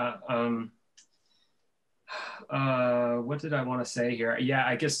 What did I want to say here? Yeah,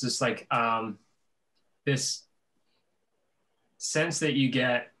 I guess just like this sense that you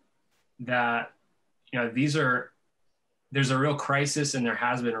get that, you know, there's a real crisis, and there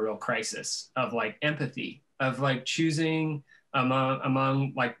has been a real crisis of like empathy, of like choosing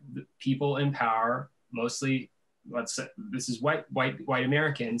among like people in power, mostly, let's say this is white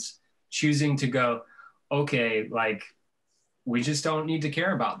Americans, choosing to go, okay, like we just don't need to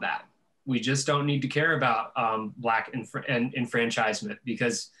care about that. We just don't need to care about Black enfranchisement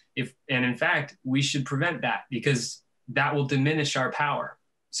because in fact, we should prevent that because that will diminish our power.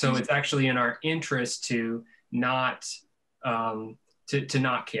 So it's actually in our interest to not to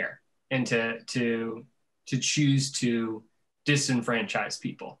not care and to choose to disenfranchise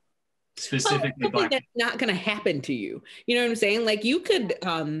people. Specifically Black. That's not going to happen to you. You know what I'm saying? Like you could,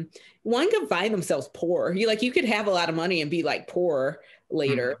 one could find themselves poor. You could have a lot of money and be like poor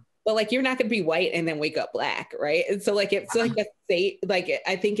later, but like you're not going to be white and then wake up Black, right? And so like it's like a safe, like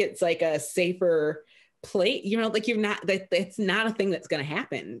I think it's like a safer place. You know, like you're not that's not a thing that's going to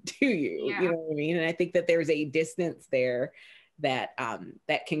happen to you. Yeah. You know what I mean? And I think that there's a distance there that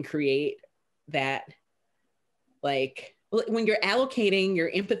that can create that, like when you're allocating your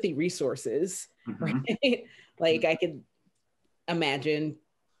empathy resources, right? Like I could imagine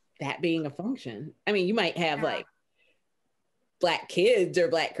that being a function. I mean, you might have like Black kids or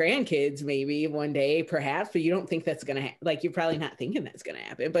Black grandkids maybe one day, perhaps, but you don't think that's going to like, you're probably not thinking that's going to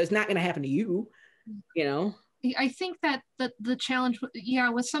happen, but it's not going to happen to you, you know? I think that the challenge,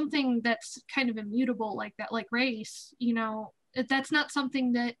 with something that's kind of immutable like that, like race, you know, that's not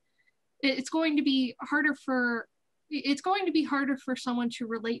something that it's going to be harder for someone to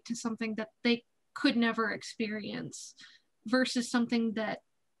relate to something that they could never experience versus something that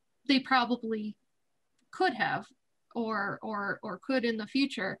they probably could have or could in the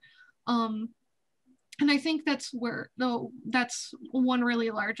future. And I think that's one really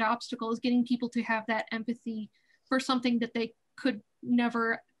large obstacle, is getting people to have that empathy for something that they could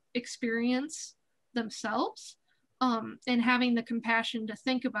never experience themselves, and having the compassion to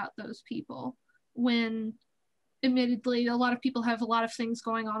think about those people when admittedly a lot of people have a lot of things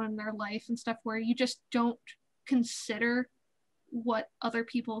going on in their life and stuff where you just don't consider what other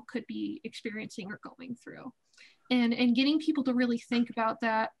people could be experiencing or going through. And getting people to really think about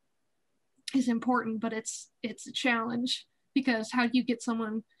that is important, but it's a challenge, because how do you get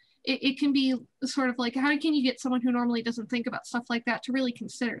someone, it can be sort of like, how can you get someone who normally doesn't think about stuff like that to really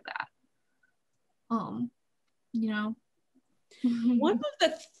consider that? You know? One of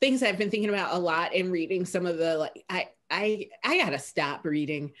the things I've been thinking about a lot in reading some of the, like, I gotta stop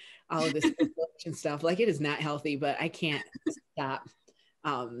reading all of this and stuff. Like, it is not healthy, but I can't stop.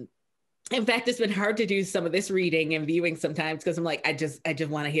 In fact, it's been hard to do some of this reading and viewing sometimes, because I'm like, I just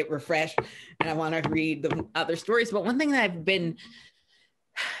want to hit refresh and I want to read the other stories. But one thing that I've been,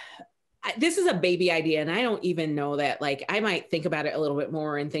 this is a baby idea, and I don't even know that, like, I might think about it a little bit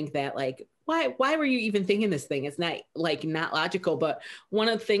more and think that, like, why were you even thinking this thing? It's not, like, not logical. But one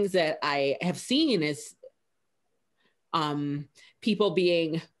of the things that I have seen is people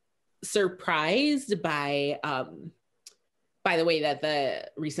being surprised by the way that the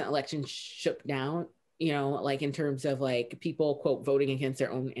recent election shook down, you know, like in terms of like people, quote, voting against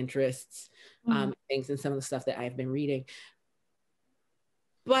their own interests, things, and some of the stuff that I've been reading.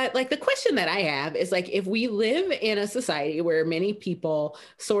 But like the question that I have is, like, if we live in a society where many people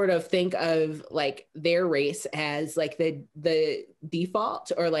sort of think of like their race as like the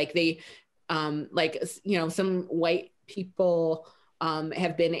default, or like they, like, you know, some white people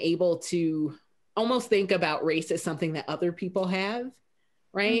have been able to almost think about race as something that other people have,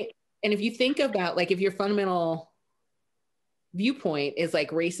 right? And if you think about, like, if your fundamental viewpoint is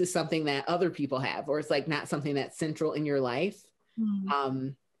like race is something that other people have, or it's like not something that's central in your life,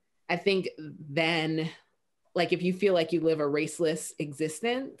 I think then, like, if you feel like you live a raceless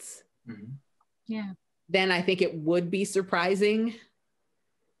existence, then I think it would be surprising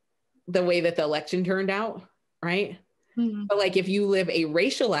the way that the election turned out, right? But like, if you live a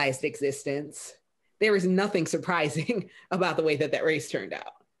racialized existence, there is nothing surprising about the way that that race turned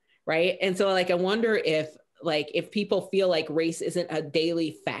out, right? And so, like, I wonder if, like, if people feel like race isn't a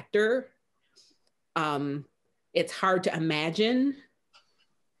daily factor, it's hard to imagine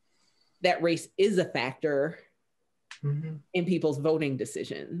that race is a factor in people's voting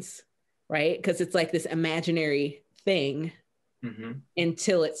decisions, right? Because it's like this imaginary thing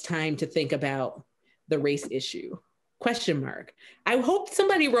until it's time to think about the race issue. Question mark. I hope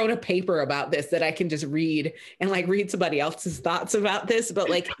somebody wrote a paper about this that I can just read and like read somebody else's thoughts about this.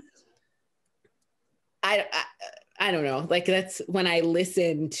 But like, I don't know. Like, that's when I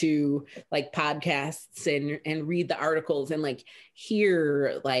listen to like podcasts and read the articles and like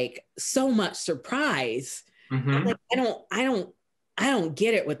hear like so much surprise. I'm like, I don't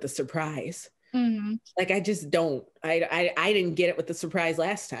get it with the surprise. Like, I just don't. I didn't get it with the surprise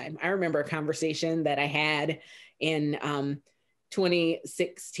last time. I remember a conversation that I had in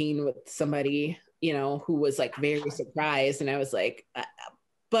 2016 with somebody, you know, who was like very surprised. And I was like,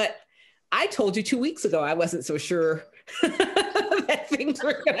 but I told you 2 weeks ago, I wasn't so sure that things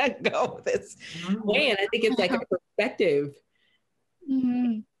were going to go this way. And I think it's like a perspective,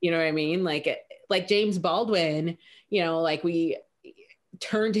 you know what I mean? Like James Baldwin, you know, like we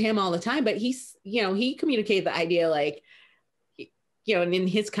turn to him all the time, but he's, you know, he communicated the idea, like, you know, and in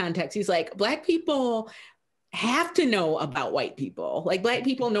his context, he's like, Black people have to know about white people. Like, Black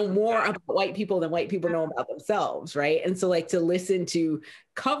people know more about white people than white people know about themselves, right? And so, like, to listen to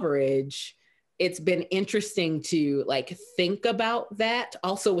coverage, it's been interesting to like think about that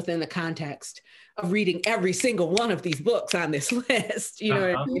also within the context of reading every single one of these books on this list, you know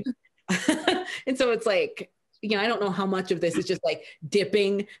what I mean? And so it's like, you know, I don't know how much of this is just like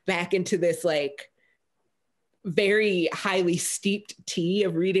dipping back into this like very highly steeped tea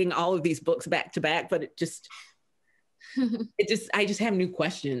of reading all of these books back to back, but I just have new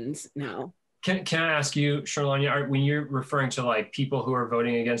questions now. Can I ask you, Charlotte, when you're referring to like people who are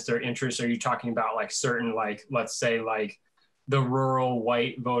voting against their interests, are you talking about like certain, like, let's say like the rural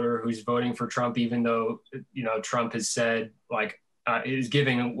white voter who's voting for Trump, even though, you know, Trump has said like, is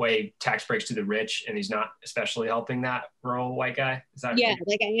giving away tax breaks to the rich and he's not especially helping that rural white guy? Is that yeah,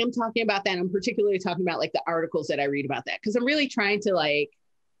 like I am talking about that. I'm particularly talking about like the articles that I read about that, because I'm really trying to like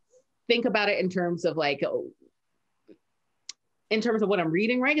think about it in terms of like, in terms of what I'm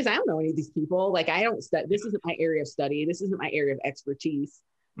reading, right? Because I don't know any of these people. Like I don't study, this isn't my area of study. This isn't my area of expertise,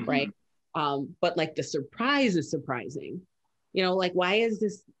 right? But like the surprise is surprising. You know, like why is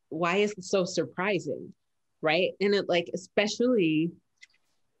this so surprising, right? And it like, especially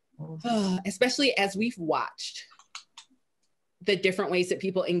as we've watched the different ways that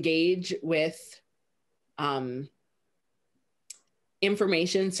people engage with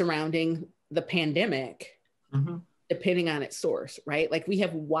information surrounding the pandemic, depending on its source, right? Like we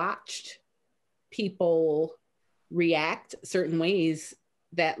have watched people react certain ways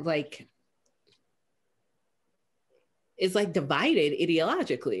that like is like divided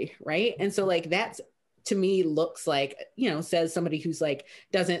ideologically, right? And so like that's, to me, looks like, you know, says somebody who's like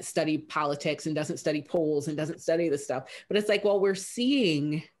doesn't study politics and doesn't study polls and doesn't study this stuff, but it's like, well, we're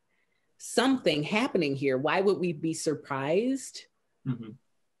seeing something happening here. Why would we be surprised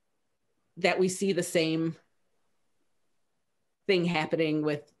that we see the same thing happening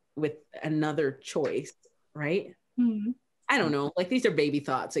with another choice, right? I don't know, like these are baby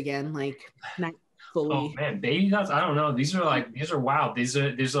thoughts again, like not fully. Oh man, baby thoughts. I don't know. These are wild. These are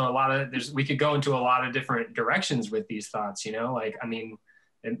a lot of, we could go into a lot of different directions with these thoughts, you know, like, I mean,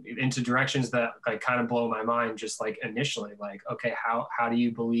 into directions that like kind of blow my mind just like initially, like, okay, how do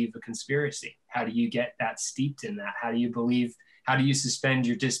you believe a conspiracy? How do you get that steeped in that? How do you suspend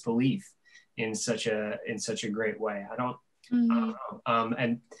your disbelief in such a great way? I don't know.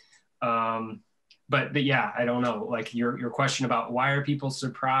 But yeah, I don't know, like your question about why are people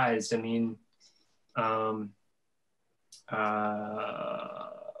surprised? I mean, don't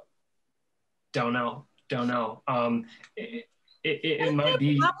know. It might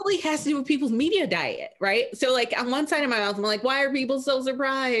be, probably has to do with people's media diet, right? So like on one side of my mouth, I'm like, why are people so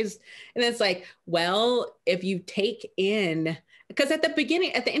surprised? And it's like, well, if you take in, because at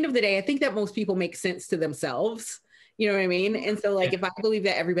the end of the day, I think that most people make sense to themselves. You know what I mean? And so like, if I believe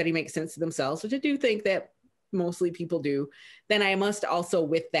that everybody makes sense to themselves, which I do think that mostly people do, then I must also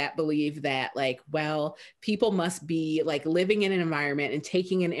with that believe that like, well, people must be like living in an environment and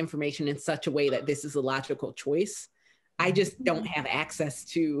taking in information in such a way that this is a logical choice. I just don't have access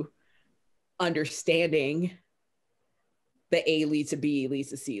to understanding the A leads to B, leads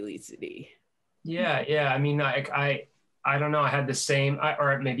to C, leads to D. Yeah. I mean, I don't know. I had the same,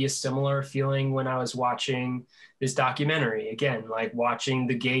 or maybe a similar feeling when I was watching this documentary. Again, like watching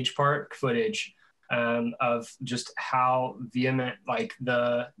the Gage Park footage of just how vehement like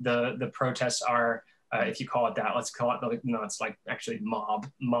the protests are. If you call it that, let's call it, no, it's like actually mob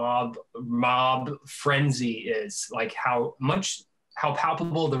frenzy is, like how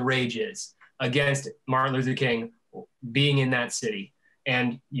palpable the rage is against Martin Luther King being in that city.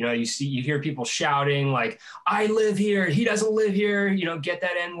 And, you know, you hear people shouting like, I live here, he doesn't live here, you know, get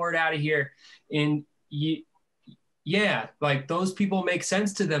that N word out of here. And yeah, like those people make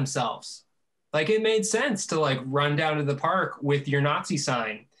sense to themselves. Like it made sense to like run down to the park with your Nazi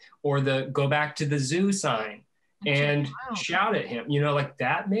sign or the go back to the zoo sign and shout at him, you know, like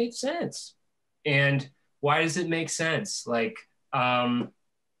that made sense. And why does it make sense? Like, and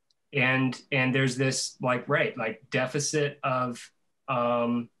there's this like, right, like deficit of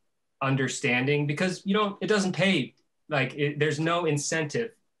understanding because, you know, it doesn't pay, like there's no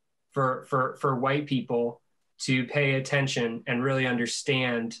incentive for white people to pay attention and really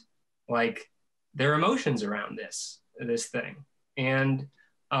understand like their emotions around this thing. And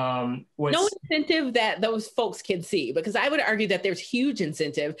no incentive that those folks can see, because I would argue that there's huge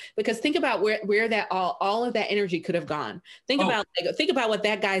incentive, because think about where that all of that energy could have gone. Think about what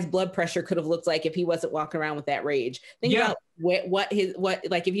that guy's blood pressure could have looked like if he wasn't walking around with that rage. Think about what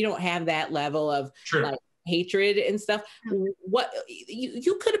like if you don't have that level of like hatred and stuff, what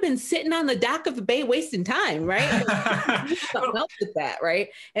you could have been sitting on the dock of the bay wasting time, right? Something else with that, right?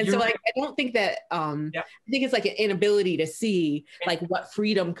 And so like I don't think that I think it's like an inability to see like what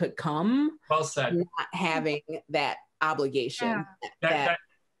freedom could come not having that obligation.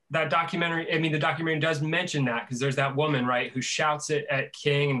 That documentary, I mean, the documentary does mention that because there's that woman, right, who shouts it at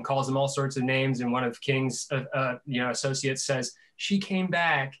King and calls him all sorts of names, and one of King's associates says she came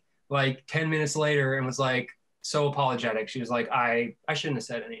back like 10 minutes later and was like so apologetic. She was like, I shouldn't have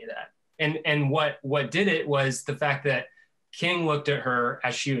said any of that. And what did it was the fact that King looked at her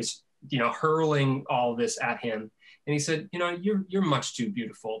as she was hurling all this at him. And he said, you're much too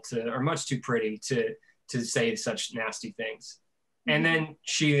beautiful or much too pretty to say such nasty things. And then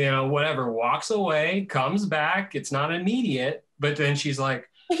she, whatever, walks away, comes back. It's not immediate, but then she's like,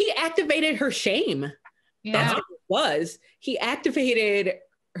 he activated her shame. Yeah. That's what it was. He activated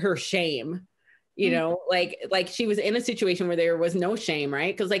her shame. Like she was in a situation where there was no shame,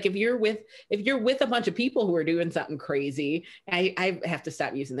 right? Because like if you're with a bunch of people who are doing something crazy, I have to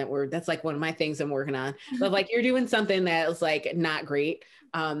stop using that word. That's like one of my things I'm working on. But like you're doing something that is like not great,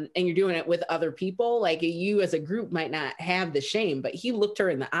 and you're doing it with other people, like you as a group might not have the shame, but he looked her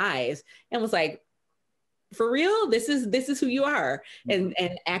in the eyes and was like, for real, this is who you are, and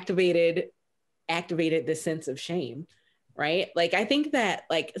activated this sense of shame, right? Like I think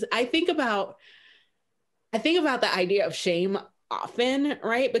about the idea of shame often,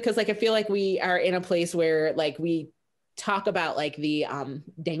 right? Because like I feel like we are in a place where like we talk about like the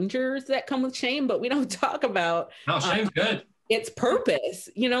dangers that come with shame, but we don't talk about shame's good. Its purpose.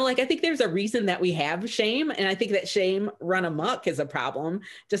 Like I think there's a reason that we have shame, and I think that shame run amok is a problem.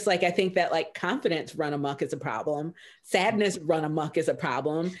 Just like I think that like confidence run amok is a problem, sadness run amok is a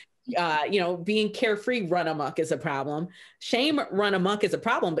problem. Being carefree run amok is a problem. Shame run amok is a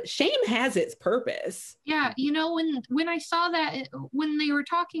problem, but shame has its purpose. Yeah. When I saw that, when they were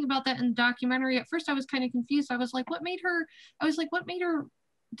talking about that in the documentary, at first I was kind of confused. I was like, what made her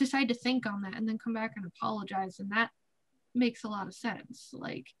decide to think on that and then come back and apologize? And that makes a lot of sense.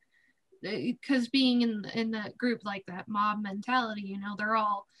 Like, because being in that group, like that mob mentality, they're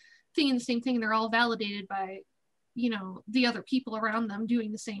all thinking the same thing. They're all validated by the other people around them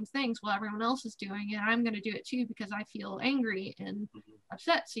doing the same things while everyone else is doing it. I'm going to do it too because I feel angry and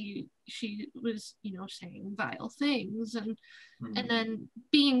upset. So she was, saying vile things and then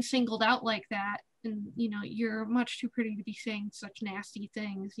being singled out like that. And, you're much too pretty to be saying such nasty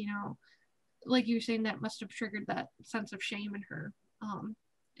things, like you were saying, that must have triggered that sense of shame in her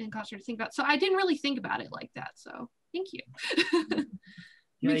and caused her to think about. So I didn't really think about it like that. So thank you.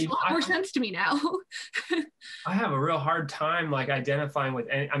 Makes a lot more sense to me now. I have a real hard time like identifying with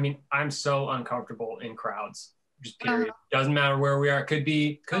I'm so uncomfortable in crowds, just period. Doesn't matter where we are. Could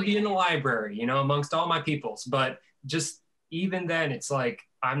be in the library, amongst all my peoples, but just even then it's like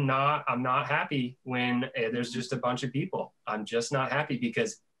I'm not happy when there's just a bunch of people. I'm just not happy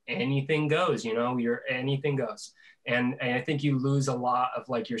because anything goes, anything goes. And I think you lose a lot of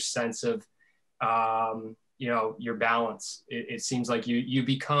like your sense of your balance. It seems like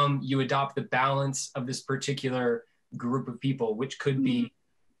you adopt the balance of this particular group of people, which could be,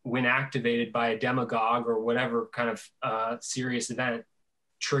 when activated by a demagogue or whatever kind of serious event,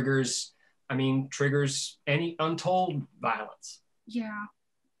 triggers any untold violence. Yeah.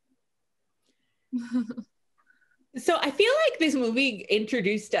 So I feel like this movie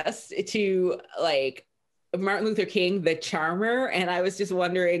introduced us to like Martin Luther King, the charmer. And I was just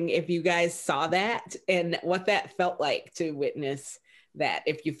wondering if you guys saw that and what that felt like to witness that.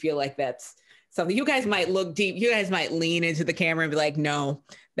 If you feel like that's something, you guys might look deep, you guys might lean into the camera and be like, no,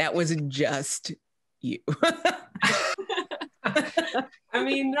 that was just you.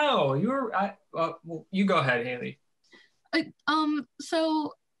 No, you go ahead, Haley.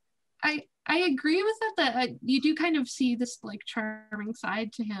 So I agree with that you do kind of see this like charming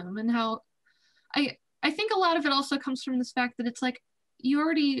side to him, and how I think a lot of it also comes from this fact that it's like you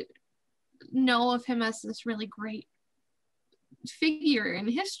already know of him as this really great figure in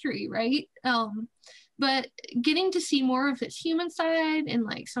history, right? But getting to see more of his human side and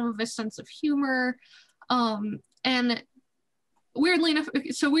like some of his sense of humor, and weirdly enough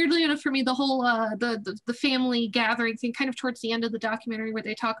for me, the whole the family gathering thing kind of towards the end of the documentary where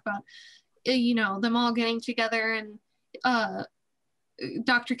they talk about them all getting together, and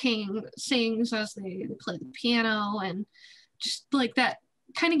Dr. King sings as they play the piano, and just like that,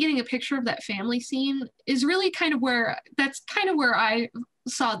 kind of getting a picture of that family scene is really kind of where I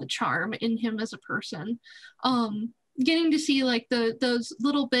saw the charm in him as a person. Getting to see like those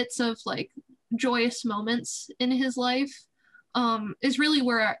little bits of like joyous moments in his life is really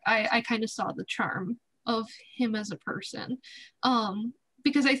where I kind of saw the charm of him as a person.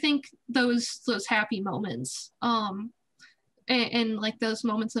 Because I think those happy moments and like those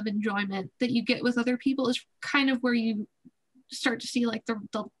moments of enjoyment that you get with other people is kind of where you start to see like the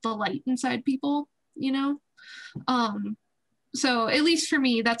light inside people, so at least for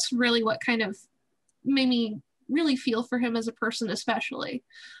me, that's really what kind of made me really feel for him as a person, especially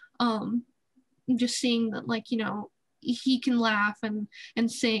just seeing that, like, he can laugh and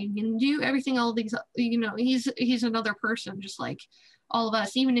sing and do everything, all these, he's another person just like all of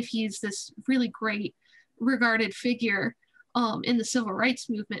us, even if he's this really great regarded figure. in the civil rights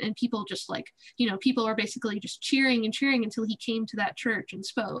movement, and people just like, people are basically just cheering and cheering until he came to that church and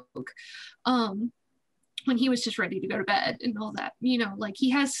spoke, when he was just ready to go to bed and all that. Like,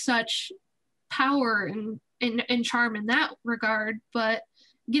 he has such power and charm in that regard, but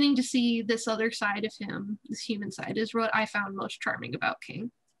getting to see this other side of him, this human side, is what I found most charming about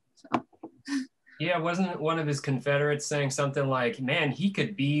King. So yeah, wasn't one of his Confederates saying something like, man, he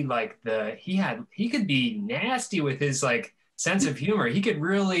could be like he could be nasty with his like sense of humor. He could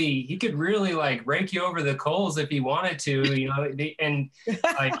really like rake you over the coals if he wanted to, and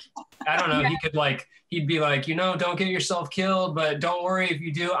like, I don't know, yeah. He'd be like, don't get yourself killed, but don't worry if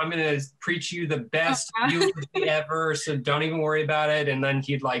you do, I'm going to preach you the best eulogy ever. So don't even worry about it. And then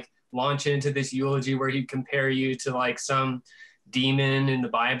he'd like launch into this eulogy where he'd compare you to like some demon in the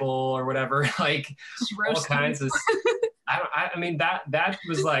Bible or whatever, like all kinds of I mean that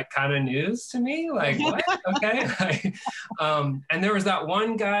was like kind of news to me, like what? Okay. And there was that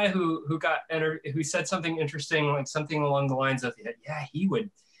one guy who said something interesting, like something along the lines of, yeah, he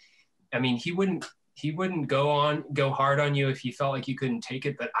wouldn't go hard on you if he felt like you couldn't take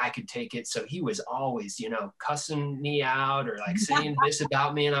it, but I could take it. So he was always, cussing me out or like saying this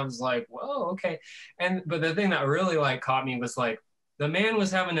about me. And I was like, whoa, okay. But the thing that really like caught me was like, the man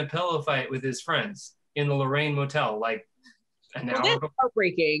was having a pillow fight with his friends in the Lorraine Motel, like an hour ago. That's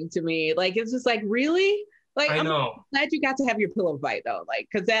heartbreaking to me. Like, it's just like, really? Like, I know. I'm glad you got to have your pillow fight though. Like,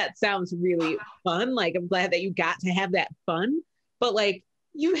 cause that sounds really fun. Like, I'm glad that you got to have that fun, but like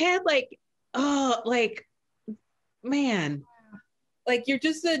you had like, man, like you're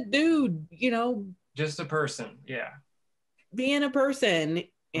just a dude, just a person. Yeah. Being a person.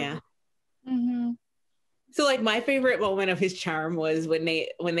 Yeah. Mm-hmm. So like my favorite moment of his charm was when they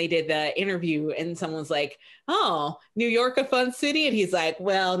did the interview and someone's like, oh, New York, a fun city. And he's like,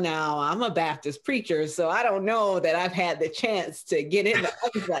 well, now I'm a Baptist preacher, so I don't know that I've had the chance to get in. I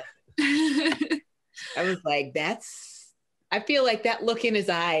was like, I feel like that look in his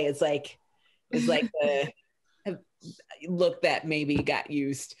eye is like the look that maybe got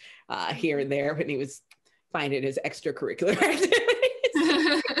used here and there when he was finding his extracurricular activities.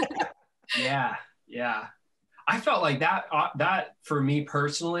 Yeah. I felt like that for me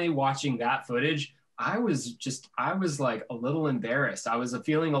personally, watching that footage, I was like a little embarrassed. I was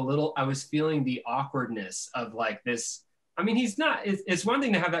feeling the awkwardness of like this. I mean, it's one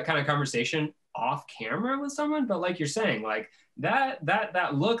thing to have that kind of conversation off camera with someone, but like you're saying, like that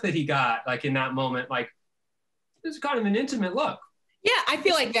look that he got, like in that moment, like it's kind of an intimate look. Yeah, I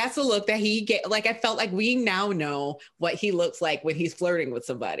feel like that's a look that he get. Like, I felt like we now know what he looks like when he's flirting with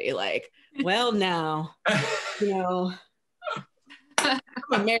somebody. Like, well, now, I'm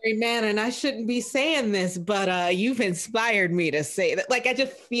a married man and I shouldn't be saying this, but you've inspired me to say that. Like, I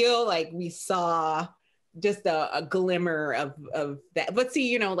just feel like we saw just a glimmer of that. But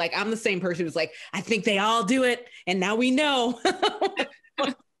see, like I'm the same person who's like, I think they all do it, and now we know.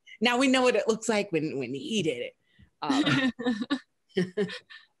 Now we know what it looks like when he did it.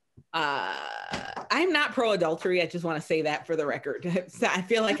 I'm not pro adultery. I just want to say that for the record. I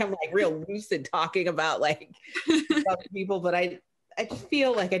feel like I'm like real lucid talking about like other people, but I just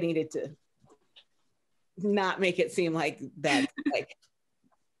feel like I needed to not make it seem like that. Like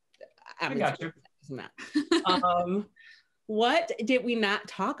I got you. Not. What did we not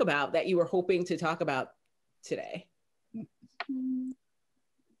talk about that you were hoping to talk about today?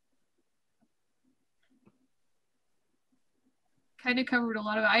 Kind of covered a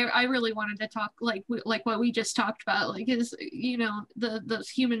lot of it. I really wanted to talk like what we just talked about, like his, those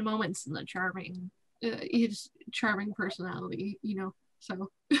human moments and his charming personality, so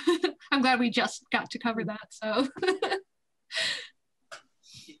I'm glad we just got to cover that. So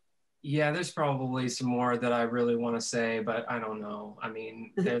yeah, there's probably some more that I really want to say, but I don't know. I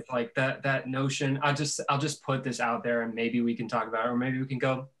mean, there's like that notion. I'll just put this out there and maybe we can talk about it, or maybe we can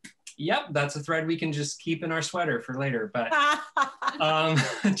go, yep, that's a thread we can just keep in our sweater for later. But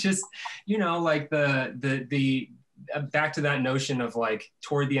just, like the back to that notion of like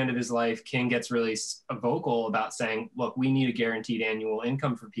toward the end of his life, King gets really vocal about saying, look, we need a guaranteed annual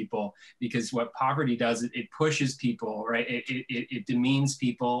income for people, because what poverty does, it pushes people, right? It demeans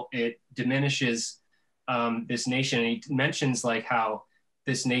people. It diminishes this nation. And he mentions like how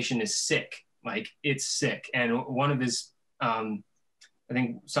this nation is sick, like it's sick. And one of his, I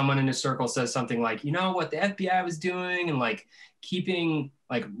think someone in his circle says something like, what the FBI was doing and like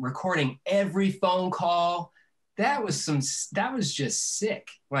recording every phone call. That was just sick.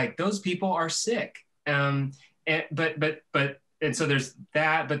 Like those people are sick. And so there's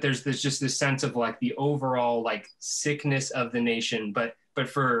that, but there's just this sense of like the overall like sickness of the nation. But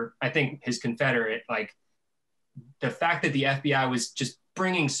for, I think his Confederate, like the fact that the FBI was just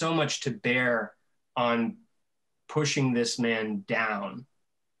bringing so much to bear on pushing this man down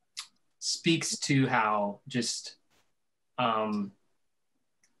speaks to how just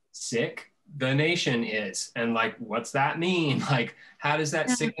sick the nation is. And like, what's that mean? Like, how does that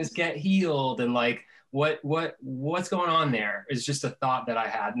sickness get healed? And like, what's going on there is just a thought that I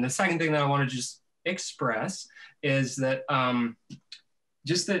had. And the second thing that I want to just express is that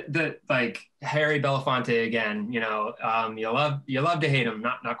just that like Harry Belafonte again, you know, you love to hate him,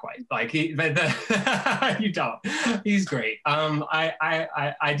 not quite like you don't. He's great.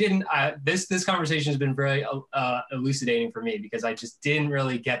 This conversation has been very elucidating for me, because I just didn't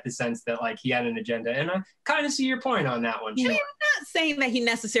really get the sense that like he had an agenda, and I kind of see your point on that one. Sure. I'm not saying that he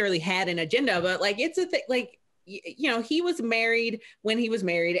necessarily had an agenda, but like it's a thing. Like, you know, he was married when he was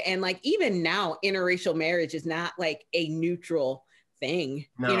married, and like even now, interracial marriage is not like a neutral thing.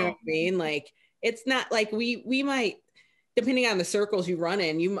 No. You know what I mean? Like, it's not like we might, depending on the circles you run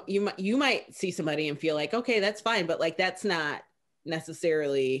in, you might see somebody and feel like, okay, that's fine, but like that's not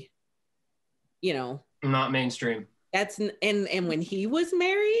necessarily, you know, not mainstream. That's and when he was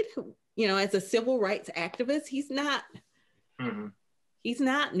married, you know, as a civil rights activist, he's not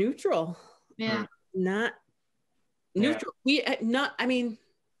neutral. Yeah. Not neutral. I mean,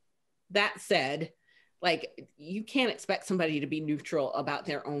 that said, like, you can't expect somebody to be neutral about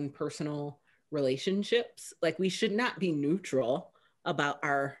their own personal relationships. Like, we should not be neutral about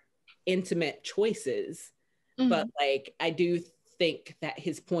our intimate choices. But like, I do think that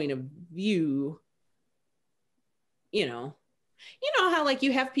his point of view, you know how like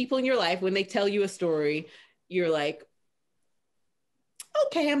you have people in your life, when they tell you a story, you're like,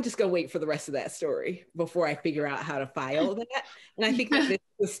 okay, I'm just gonna wait for the rest of that story before I figure out how to file that. And I think that this is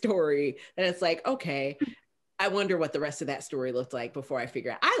the story that it's like, okay, I wonder what the rest of that story looked like before I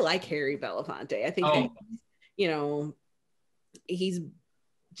figure out. I like Harry Belafonte. I think that, you know, he's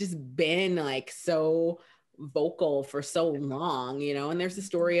just been like so vocal for so long, you know. And there's a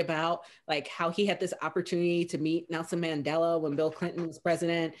story about like how he had this opportunity to meet Nelson Mandela when Bill Clinton was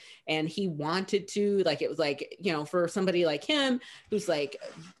president, and he wanted to, like, it was like, you know, for somebody like him who's like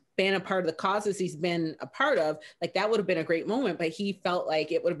been a part of the causes he's been a part of, like that would have been a great moment, but he felt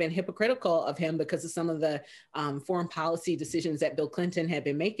like it would have been hypocritical of him because of some of the foreign policy decisions that Bill Clinton had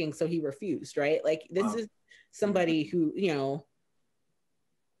been making, so he refused, right? Like, this is somebody who, you know,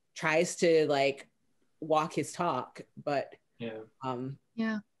 tries to like walk his talk, but you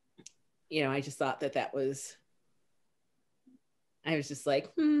know, I just thought that was, I was just like,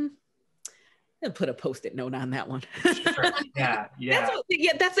 I'll put a Post-it note on that one. Sure. Yeah.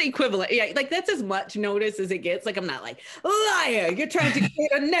 That's the equivalent. Yeah, like that's as much notice as it gets. Like, I'm not like, liar, you're trying to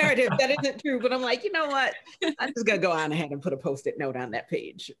create a narrative that isn't true. But I'm like, you know what? I'm just gonna go on ahead and put a Post-it note on that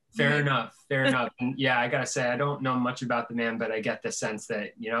page. Fair enough. And yeah, I gotta say, I don't know much about the man, but I get the sense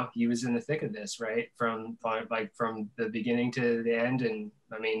that, you know, he was in the thick of this, right? From the beginning to the end, and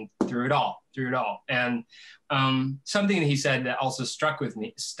I mean, through it all. And something that he said that also stuck with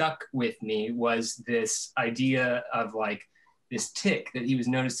me was this idea of like this tick that he was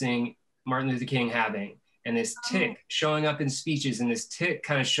noticing Martin Luther King having, and this tick showing up in speeches, and this tick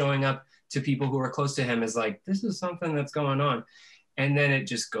kind of showing up to people who are close to him as like, this is something that's going on. And then it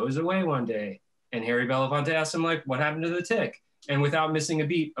just goes away one day. And Harry Belafonte asks him, like, what happened to the tick? And without missing a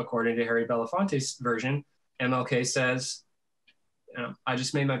beat, according to Harry Belafonte's version, MLK says, you know, I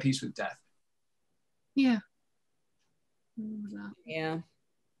just made my peace with death. Yeah.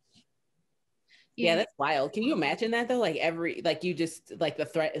 Yeah, that's wild. Can you imagine that though? Like you just, like the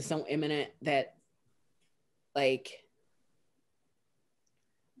threat is so imminent that like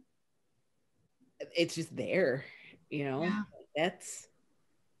it's just there, you know? Yeah. That's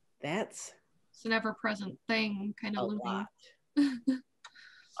it's an ever-present thing, kind of looming.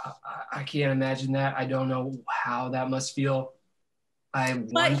 I can't imagine that. I don't know how that must feel.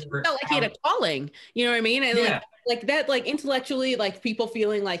 But he felt like he had a calling, you know what I mean? And like that, like intellectually, like people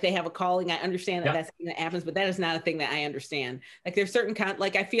feeling like they have a calling. I understand that that's something that happens, but that is not a thing that I understand. Like there's certain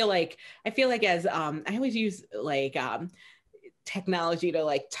like I feel like as I always use like technology to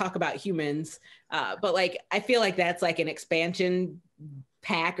like talk about humans, but like I feel like that's like an expansion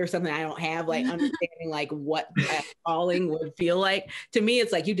pack or something I don't have, like understanding like what that calling would feel like. To me,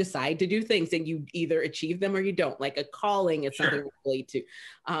 it's like you decide to do things and you either achieve them or you don't. Like a calling is something to relate to.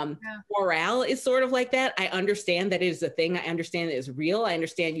 Morale is sort of like that. I understand that it is a thing. I understand it is real. I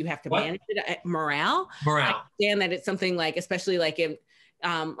understand you have to manage it. Morale. I understand that it's something like, especially like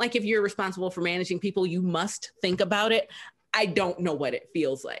if you're responsible for managing people, you must think about it. I don't know what it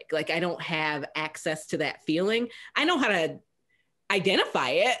feels like. Like I don't have access to that feeling. I know how to identify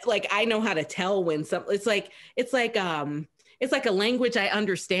it. Like I know how to tell when it's like a language I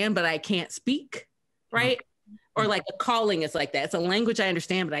understand, but I can't speak. Right. Or like a calling is like that. It's a language I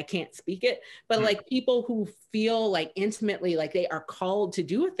understand, but I can't speak it. But like people who feel like intimately like they are called to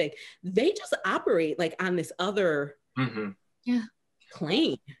do a thing, they just operate like on this other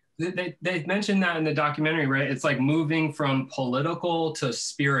plane. They mentioned that in the documentary, right? It's like moving from political to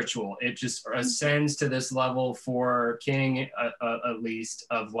spiritual. It just ascends to this level for King, at least,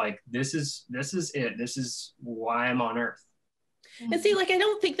 of like, this is it. This is why I'm on earth. And see, like, I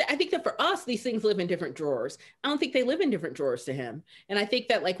think that for us, these things live in different drawers. I don't think they live in different drawers to him. And I think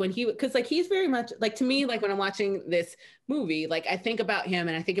that like because like he's very much like, to me, like when I'm watching this movie, like I think about him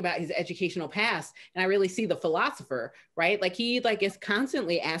and I think about his educational past and I really see the philosopher, right? Like he like is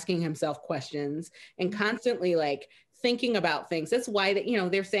constantly asking himself questions and constantly like thinking about things. That's why that,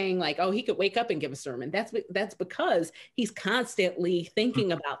 they're saying like, oh, he could wake up and give a sermon. That's because he's constantly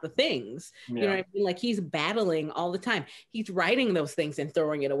thinking about the things, you know what I mean? Like he's battling all the time. He's writing those things and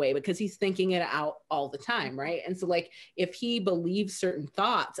throwing it away because he's thinking it out all the time. Right. And so like, if he believes certain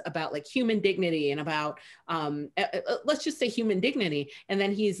thoughts about like human dignity and about, let's just say human dignity, and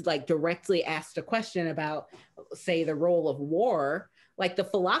then he's like directly asked a question about, say, the role of war, like the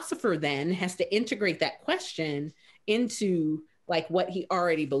philosopher then has to integrate that question into like what he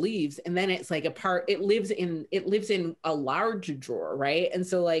already believes, and then it's like it lives in a large drawer, right? And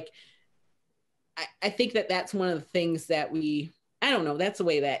so like I think that that's one of the things that I don't know, that's the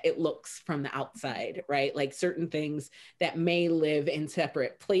way that it looks from the outside, right? Like certain things that may live in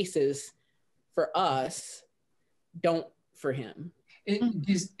separate places for us don't for him.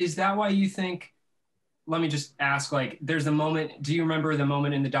 Is that why you think, let me just ask, like, there's a moment, do you remember the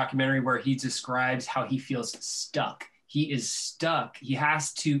moment in the documentary where he describes how he feels stuck? He is stuck. He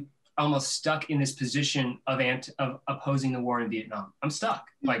has to almost stuck in this position of opposing the war in Vietnam. I'm stuck.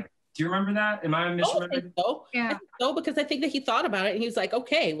 Like, do you remember that? Am I misremembering? I think so. Yeah. I think so, because I think that he thought about it and he was like,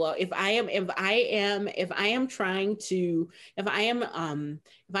 okay, well, if I am trying to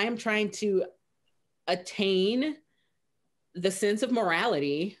attain the sense of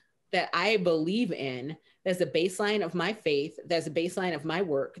morality that I believe in, that's a baseline of my faith, that's a baseline of my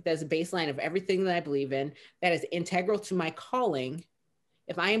work, that's a baseline of everything that I believe in, that is integral to my calling.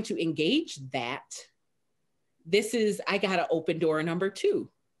 If I am to engage that, I got to open door number 2.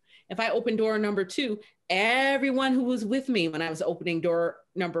 If I open door number 2, everyone who was with me when I was opening door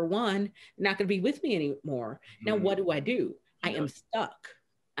number 1, not going to be with me anymore. Now, what do? I am stuck.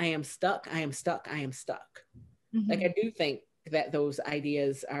 I am stuck. I am stuck. I am stuck. Like, I do think that those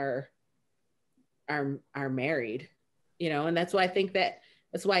ideas are married, and that's why I think that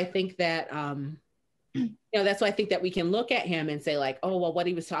that's why I think that we can look at him and say like, oh, well, what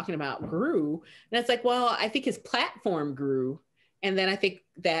he was talking about grew. And it's like, well, I think his platform grew. And then I think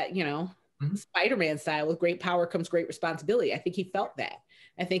that, Spider-Man style, with great power comes great responsibility. I think he felt that.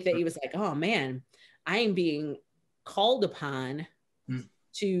 I think that he was like, oh man, I am being called upon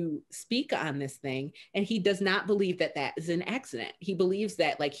to speak on this thing. And he does not believe that that is an accident. He believes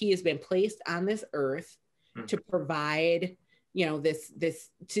that like he has been placed on this earth to provide, he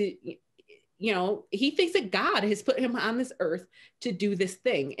thinks that God has put him on this earth to do this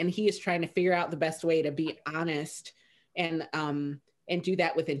thing. And he is trying to figure out the best way to be honest and do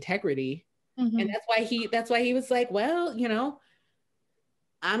that with integrity. And that's why he was like, well,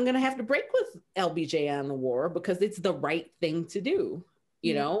 I'm going to have to break with LBJ on the war because it's the right thing to do.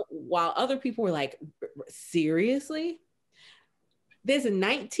 While other people were like, seriously? There's a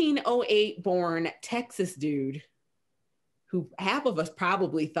 1908 born Texas dude who half of us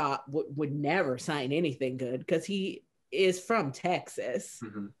probably thought would never sign anything good because he is from Texas.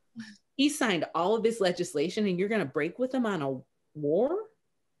 He signed all of this legislation and you're going to break with him on a war?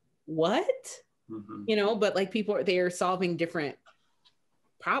 What? But like they are solving different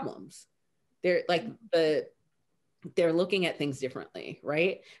problems. They're like they're looking at things differently,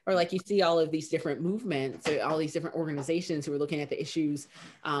 right? Or like you see all of these different movements or all these different organizations who are looking at the issues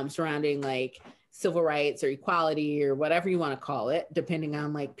surrounding like civil rights or equality or whatever you want to call it, depending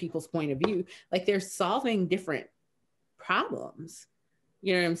on like people's point of view. Like they're solving different problems.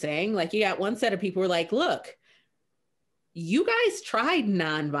 You know what I'm saying? Like you got one set of people who are like, look, you guys tried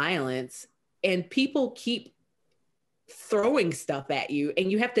nonviolence and people keep throwing stuff at you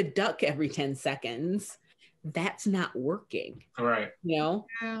and you have to duck every 10 seconds. That's not working. All right.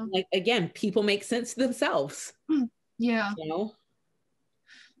 Like again, people make sense to themselves. Yeah.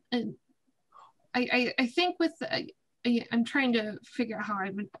 And I think with I'm trying to figure out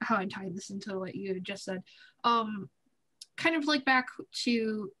how I tie this into what you just said. Kind of like back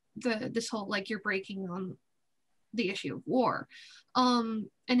to this whole like you're breaking on the issue of war, and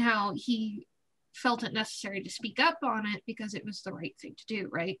how he felt it necessary to speak up on it because it was the right thing to do,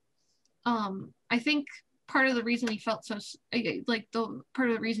 right? I think part of the reason he felt so stuck,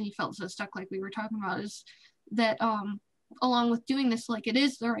 like we were talking about, is that along with doing this, like, it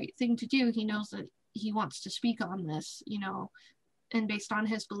is the right thing to do, he knows that he wants to speak on this, you know, and based on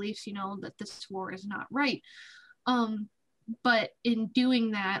his beliefs, you know, that this war is not right. But in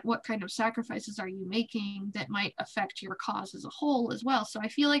doing that, what kind of sacrifices are you making that might affect your cause as a whole as well? So I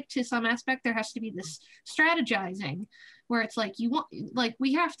feel like to some aspect there has to be this strategizing where it's like,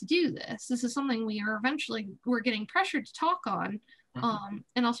 we have to do this. This is something we're getting pressured to talk on.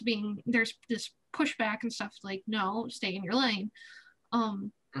 And also there's this pushback and stuff like, no, stay in your lane.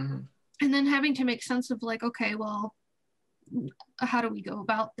 And then having to make sense of like, okay, well, how do we go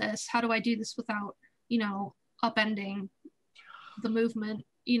about this? How do I do this without, you know, upending the movement,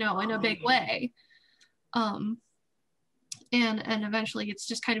 you know, in a big way? And eventually it's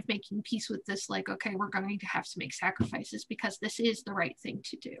just kind of making peace with this, like, okay, we're going to have to make sacrifices because this is the right thing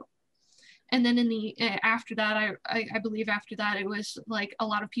to do. And then after that, I believe after that, it was like a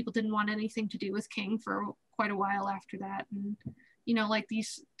lot of people didn't want anything to do with King for quite a while after that. And, you know, like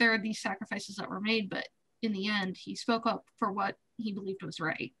there are these sacrifices that were made, but in the end, he spoke up for what he believed was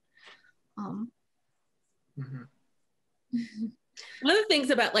right. One of the things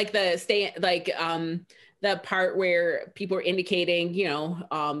about like the part where people were indicating, you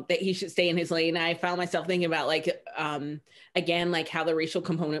know, that he should stay in his lane, I found myself thinking about like, again, like how the racial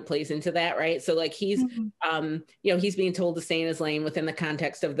component plays into that, right? So like he's, you know, he's being told to stay in his lane within the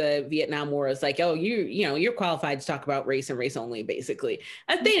context of the Vietnam War. It's like, oh, you know, you're qualified to talk about race and race only, basically.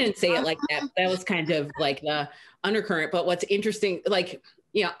 They didn't say it like that. That was kind of like the undercurrent. But what's interesting, like,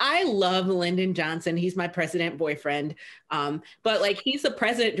 you know, I love Lyndon Johnson. He's my president boyfriend. But like, he's the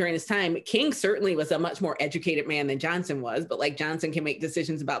president during his time. King certainly was a much more educated man than Johnson was, but like Johnson can make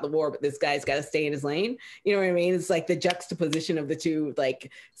decisions about the war, but this guy's got to stay in his lane. You know what I mean? It's like the juxtaposition of the two,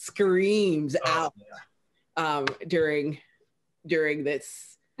 like, screams out during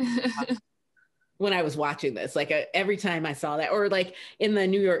this, when I was watching this, like every time I saw that, or like in the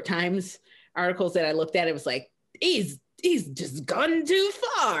New York Times articles that I looked at, it was like, he's just gone too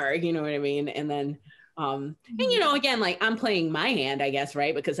far, you know what I mean? And then, and you know, again, like I'm playing my hand, I guess,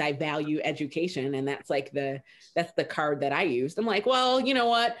 right? Because I value education, and that's like that's the card that I used. I'm like, well, you know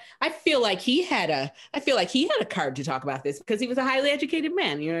what? I feel like he had a card to talk about this because he was a highly educated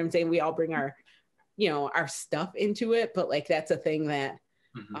man. You know what I'm saying? We all bring our, you know, our stuff into it, but like that's a thing that,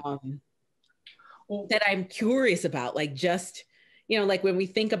 that I'm curious about, like just. You know, like when we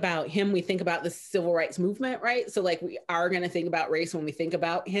think about him, we think about the civil rights movement, right? So like we are going to think about race when we think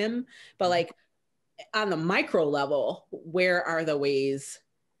about him, but like on the micro level, where are the ways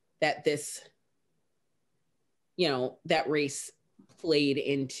that this, you know, that race played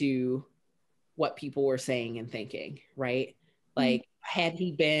into what people were saying and thinking, right? Like had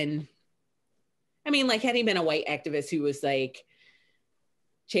he been a white activist who was like,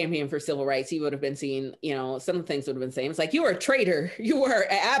 champion for civil rights, he would have been seen, you know, some of the things would have been saying, it's like, you are a traitor. You are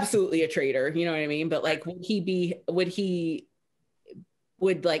absolutely a traitor. You know what I mean? But like,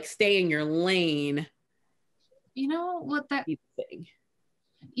 would like stay in your lane? You know what that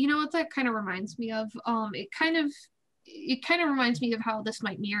kind of reminds me of? It kind of reminds me of how this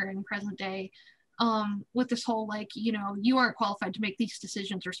might mirror in present day, with this whole, like, you know, you aren't qualified to make these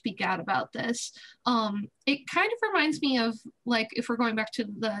decisions or speak out about this. It kind of reminds me of, like, if we're going back to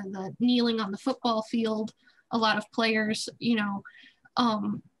the kneeling on the football field, a lot of players, you know,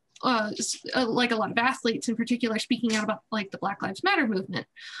 like a lot of athletes in particular speaking out about like the Black Lives Matter movement,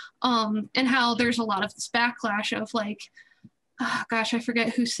 and how there's a lot of this backlash of like, oh, gosh, I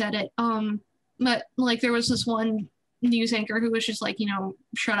forget who said it. But like there was this one news anchor who was just like, you know,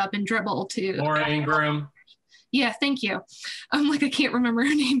 shut up and dribble to Laura Ingraham. Yeah, thank you. I'm like, I can't remember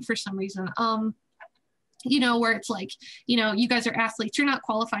her name for some reason. You know, where it's like, you know, you guys are athletes, you're not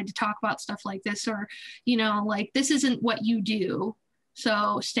qualified to talk about stuff like this, or, you know, like this isn't what you do,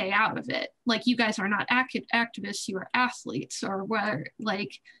 so stay out of it. Like, you guys are not activists, you are athletes, or where,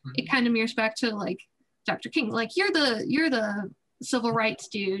 like, it kind of mirrors back to like Dr. King, like you're the civil rights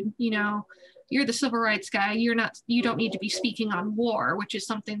dude, you know, you're the civil rights guy. You don't need to be speaking on war, which is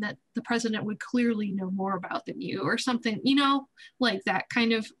something that the president would clearly know more about than you, or something, you know, like that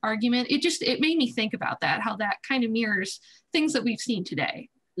kind of argument. It made me think about that, how that kind of mirrors things that we've seen today.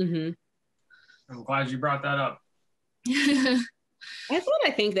 I'm glad you brought that up. That's what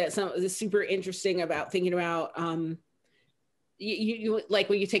I think that is super interesting about thinking about, you like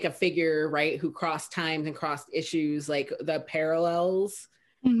when you take a figure, right, who crossed times and crossed issues, like the parallels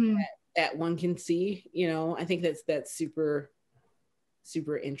that one can see, you know. I think that's super,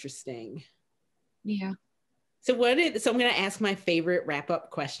 super interesting. Yeah. So so I'm going to ask my favorite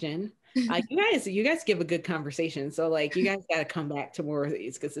wrap-up question. You guys give a good conversation. So like, you guys got to come back to more of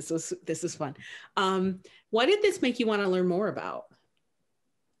these, because this is fun. What did this make you want to learn more about?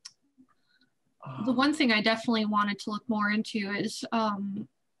 The one thing I definitely wanted to look more into is,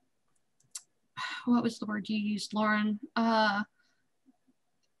 what was the word you used, Lauren? God,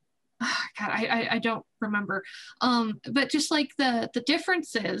 I don't remember. But just like the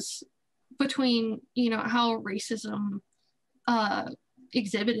differences between, you know, how racism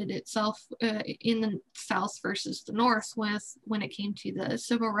exhibited itself in the South versus the North when it came to the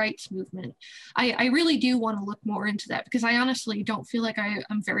civil rights movement. I really do want to look more into that, because I honestly don't feel like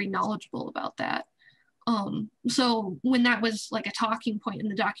I'm very knowledgeable about that. So when that was like a talking point in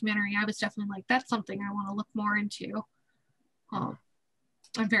the documentary, I was definitely like, that's something I want to look more into.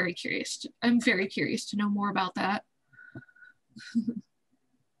 I'm very curious to know more about that.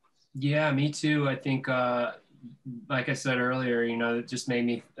 Yeah, me too. I think, like I said earlier, you know, it just made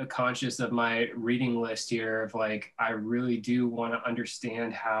me conscious of my reading list here of like, I really do want to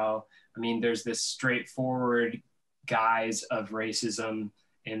understand how, I mean, there's this straightforward guise of racism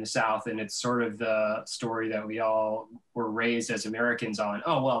in the South, and it's sort of the story that we all were raised as Americans on.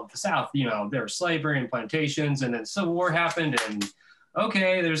 Oh, well, the South, you know, there was slavery and plantations, and then Civil War happened, and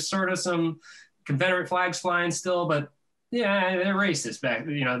okay, there's sort of some Confederate flags flying still, but yeah, they're racist back.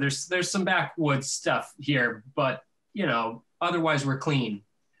 You know, there's some backwoods stuff here, but you know, otherwise we're clean.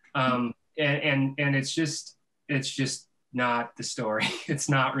 And it's just not the story. It's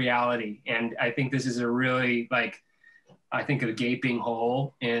not reality. And I think this is a really I think a gaping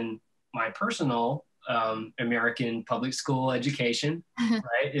hole in my personal American public school education.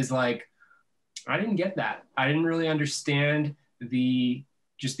 Right? Is like, I didn't get that. I didn't really understand the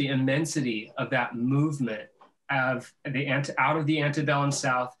immensity of that movement of out of the antebellum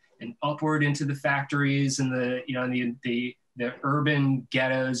South and upward into the factories and the urban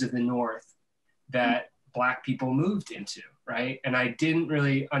ghettos of the North that Black people moved into, right? And I didn't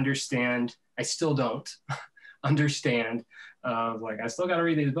really understand. I still don't understand. I still got to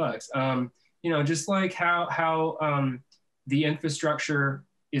read these books. You know, just like how the infrastructure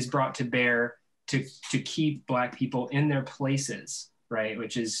is brought to bear to keep Black people in their places, right?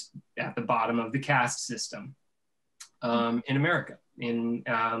 Which is at the bottom of the caste system. In America. And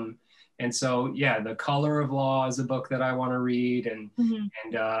so, yeah, The Color of Law is a book that I want to read, and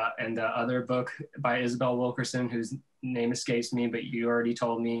the other book by Isabel Wilkerson, whose name escapes me, but you already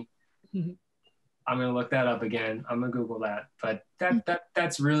told me. Mm-hmm. I'm going to look that up again. I'm going to Google that. But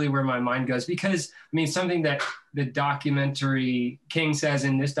that's really where my mind goes, because, I mean, something that the documentary King says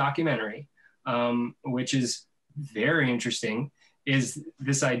in this documentary, which is very interesting, is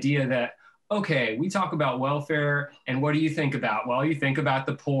this idea that, okay, we talk about welfare, and what do you think about? Well, you think about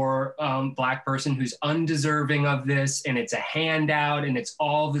the poor Black person who's undeserving of this, and it's a handout, and it's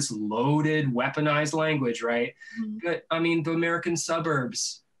all this loaded, weaponized language, right? Mm-hmm. But I mean, the American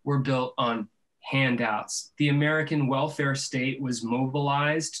suburbs were built on handouts. The American welfare state was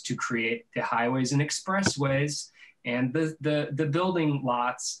mobilized to create the highways and expressways and the building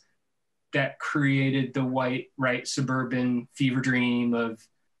lots that created the white, right, suburban fever dream of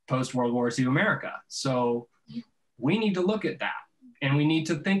post-World War II America. So we need to look at that, and we need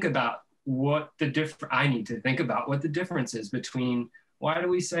to think about I need to think about what the difference is between, why do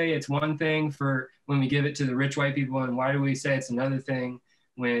we say it's one thing for when we give it to the rich white people, and why do we say it's another thing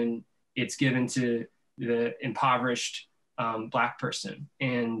when it's given to the impoverished Black person?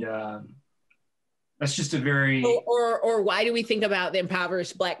 And that's just a very... Or why do we think about the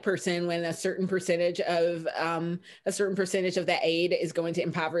impoverished Black person when a certain percentage of that aid is going to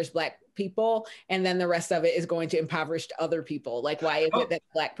impoverish Black people, and then the rest of it is going to impoverish other people? Like, why is it that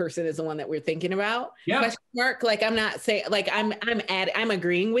the Black person is the one that we're thinking about? Yeah. Question mark. Like, I'm not saying, like, I'm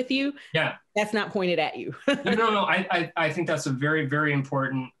agreeing with you. Yeah. That's not pointed at you. No. I think that's a very, very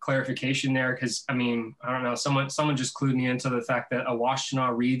important clarification there, because, I mean, I don't know, someone just clued me into the fact that a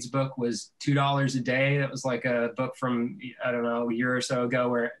Washtenaw Reads book was $2 a day. That was like a book from, I don't know, a year or so ago,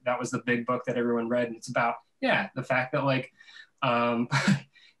 where that was the big book that everyone read. And it's about, the fact that, like,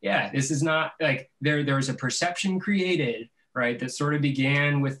 this is not like there was a perception created, right, that sort of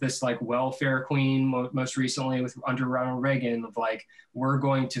began with this like welfare queen, most recently under Ronald Reagan, of like, we're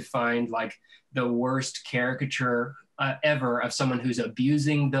going to find like the worst caricature ever of someone who's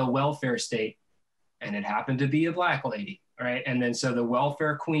abusing the welfare state, and it happened to be a Black lady, right? And then so the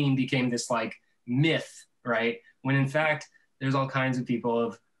welfare queen became this like myth, right? When in fact there's all kinds of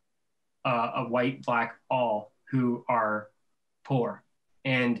people of white, Black, all, who are poor,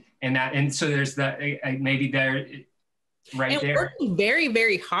 And so there's that, maybe there, right and there. working very,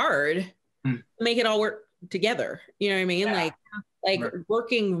 very hard to make it all work together. You know what I mean? Yeah. Like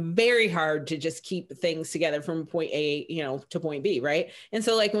working very hard to just keep things together from point A, to point B, right? And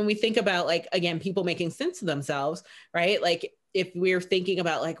so like when we think about like, again, people making sense of themselves, right? Like if we're thinking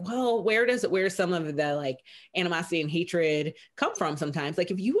about like, well, where some of the like animosity and hatred come from sometimes? Like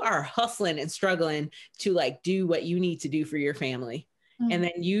if you are hustling and struggling to like do what you need to do for your family, and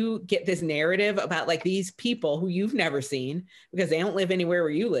then you get this narrative about like these people who you've never seen because they don't live anywhere where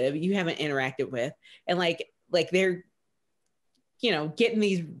you live, you haven't interacted with, and like they're, getting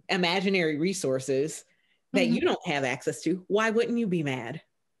these imaginary resources that you don't have access to. Why wouldn't you be mad?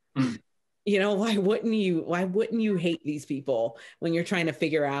 Why wouldn't you hate these people when you're trying to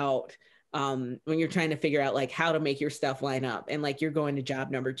figure out like how to make your stuff line up, and like you're going to job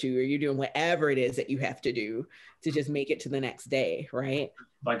number 2 or you're doing whatever it is that you have to do to just make it to the next day, right?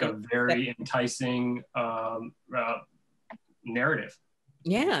 Like a very enticing narrative.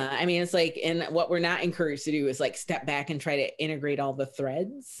 Yeah, I mean, it's like, and what we're not encouraged to do is like step back and try to integrate all the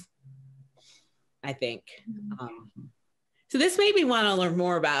threads, I think. So this made me want to learn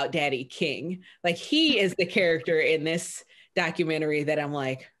more about Daddy King. Like he is the character in this documentary that I'm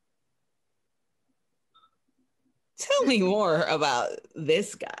like, tell me more about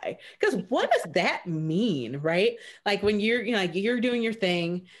this guy. Because what does that mean, right? Like when you're doing your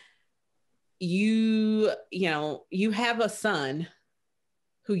thing, you have a son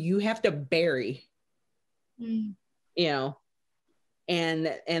who you have to bury, and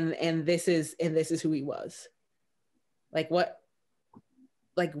this is who he was. Like what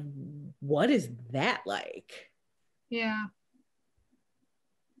is that like? Yeah.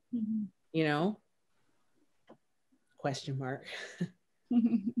 Question mark.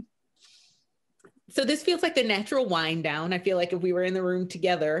 So this feels like the natural wind down. I feel like if we were in the room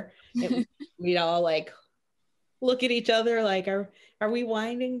together, we'd all like look at each other like, are we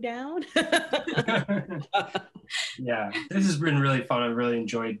winding down? Yeah, this has been really fun. I've really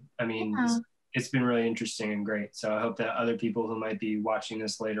enjoyed, it's been really interesting and great. So I hope that other people who might be watching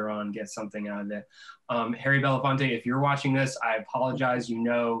this later on get something out of it. Harry Belafonte, if you're watching this, I apologize.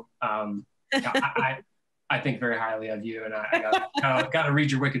 I think very highly of you, and I got to read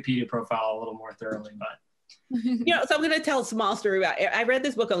your Wikipedia profile a little more thoroughly, but. So I'm going to tell a small story about it. I read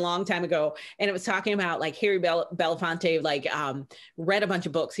this book a long time ago, and it was talking about like Harry Belafonte, like read a bunch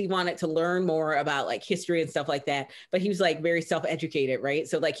of books. He wanted to learn more about like history and stuff like that, but he was like very self-educated, right?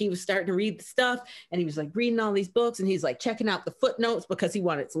 So like he was starting to read the stuff, and he was like reading all these books, and he's like checking out the footnotes because he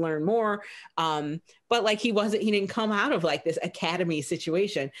wanted to learn more. But like he didn't come out of like this academy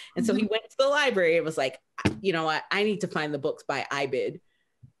situation. And so he went to the library and was like, you know what, I need to find the books by Ibid.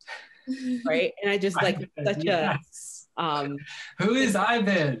 Right. And I just like such yes. who is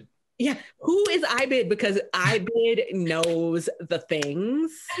Ibid? Yeah, who is Ibid? Because Ibid knows the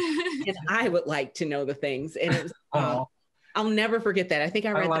things, and I would like to know the things. And it was, I'll never forget that. I think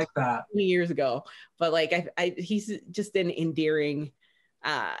I read that 20 years ago, but like he's just an endearing.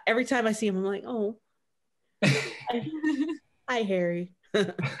 Every time I see him, I'm like, oh, hi Harry.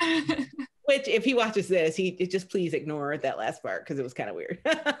 Which, if he watches this, just please ignore that last part because it was kind of weird.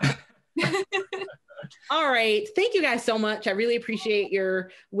 All right. Thank you guys so much. I really appreciate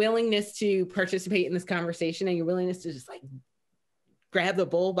your willingness to participate in this conversation and your willingness to just like grab the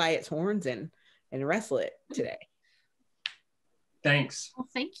bull by its horns and wrestle it today. Thanks. Well,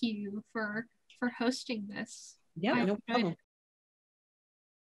 thank you for hosting this. Yeah, no problem.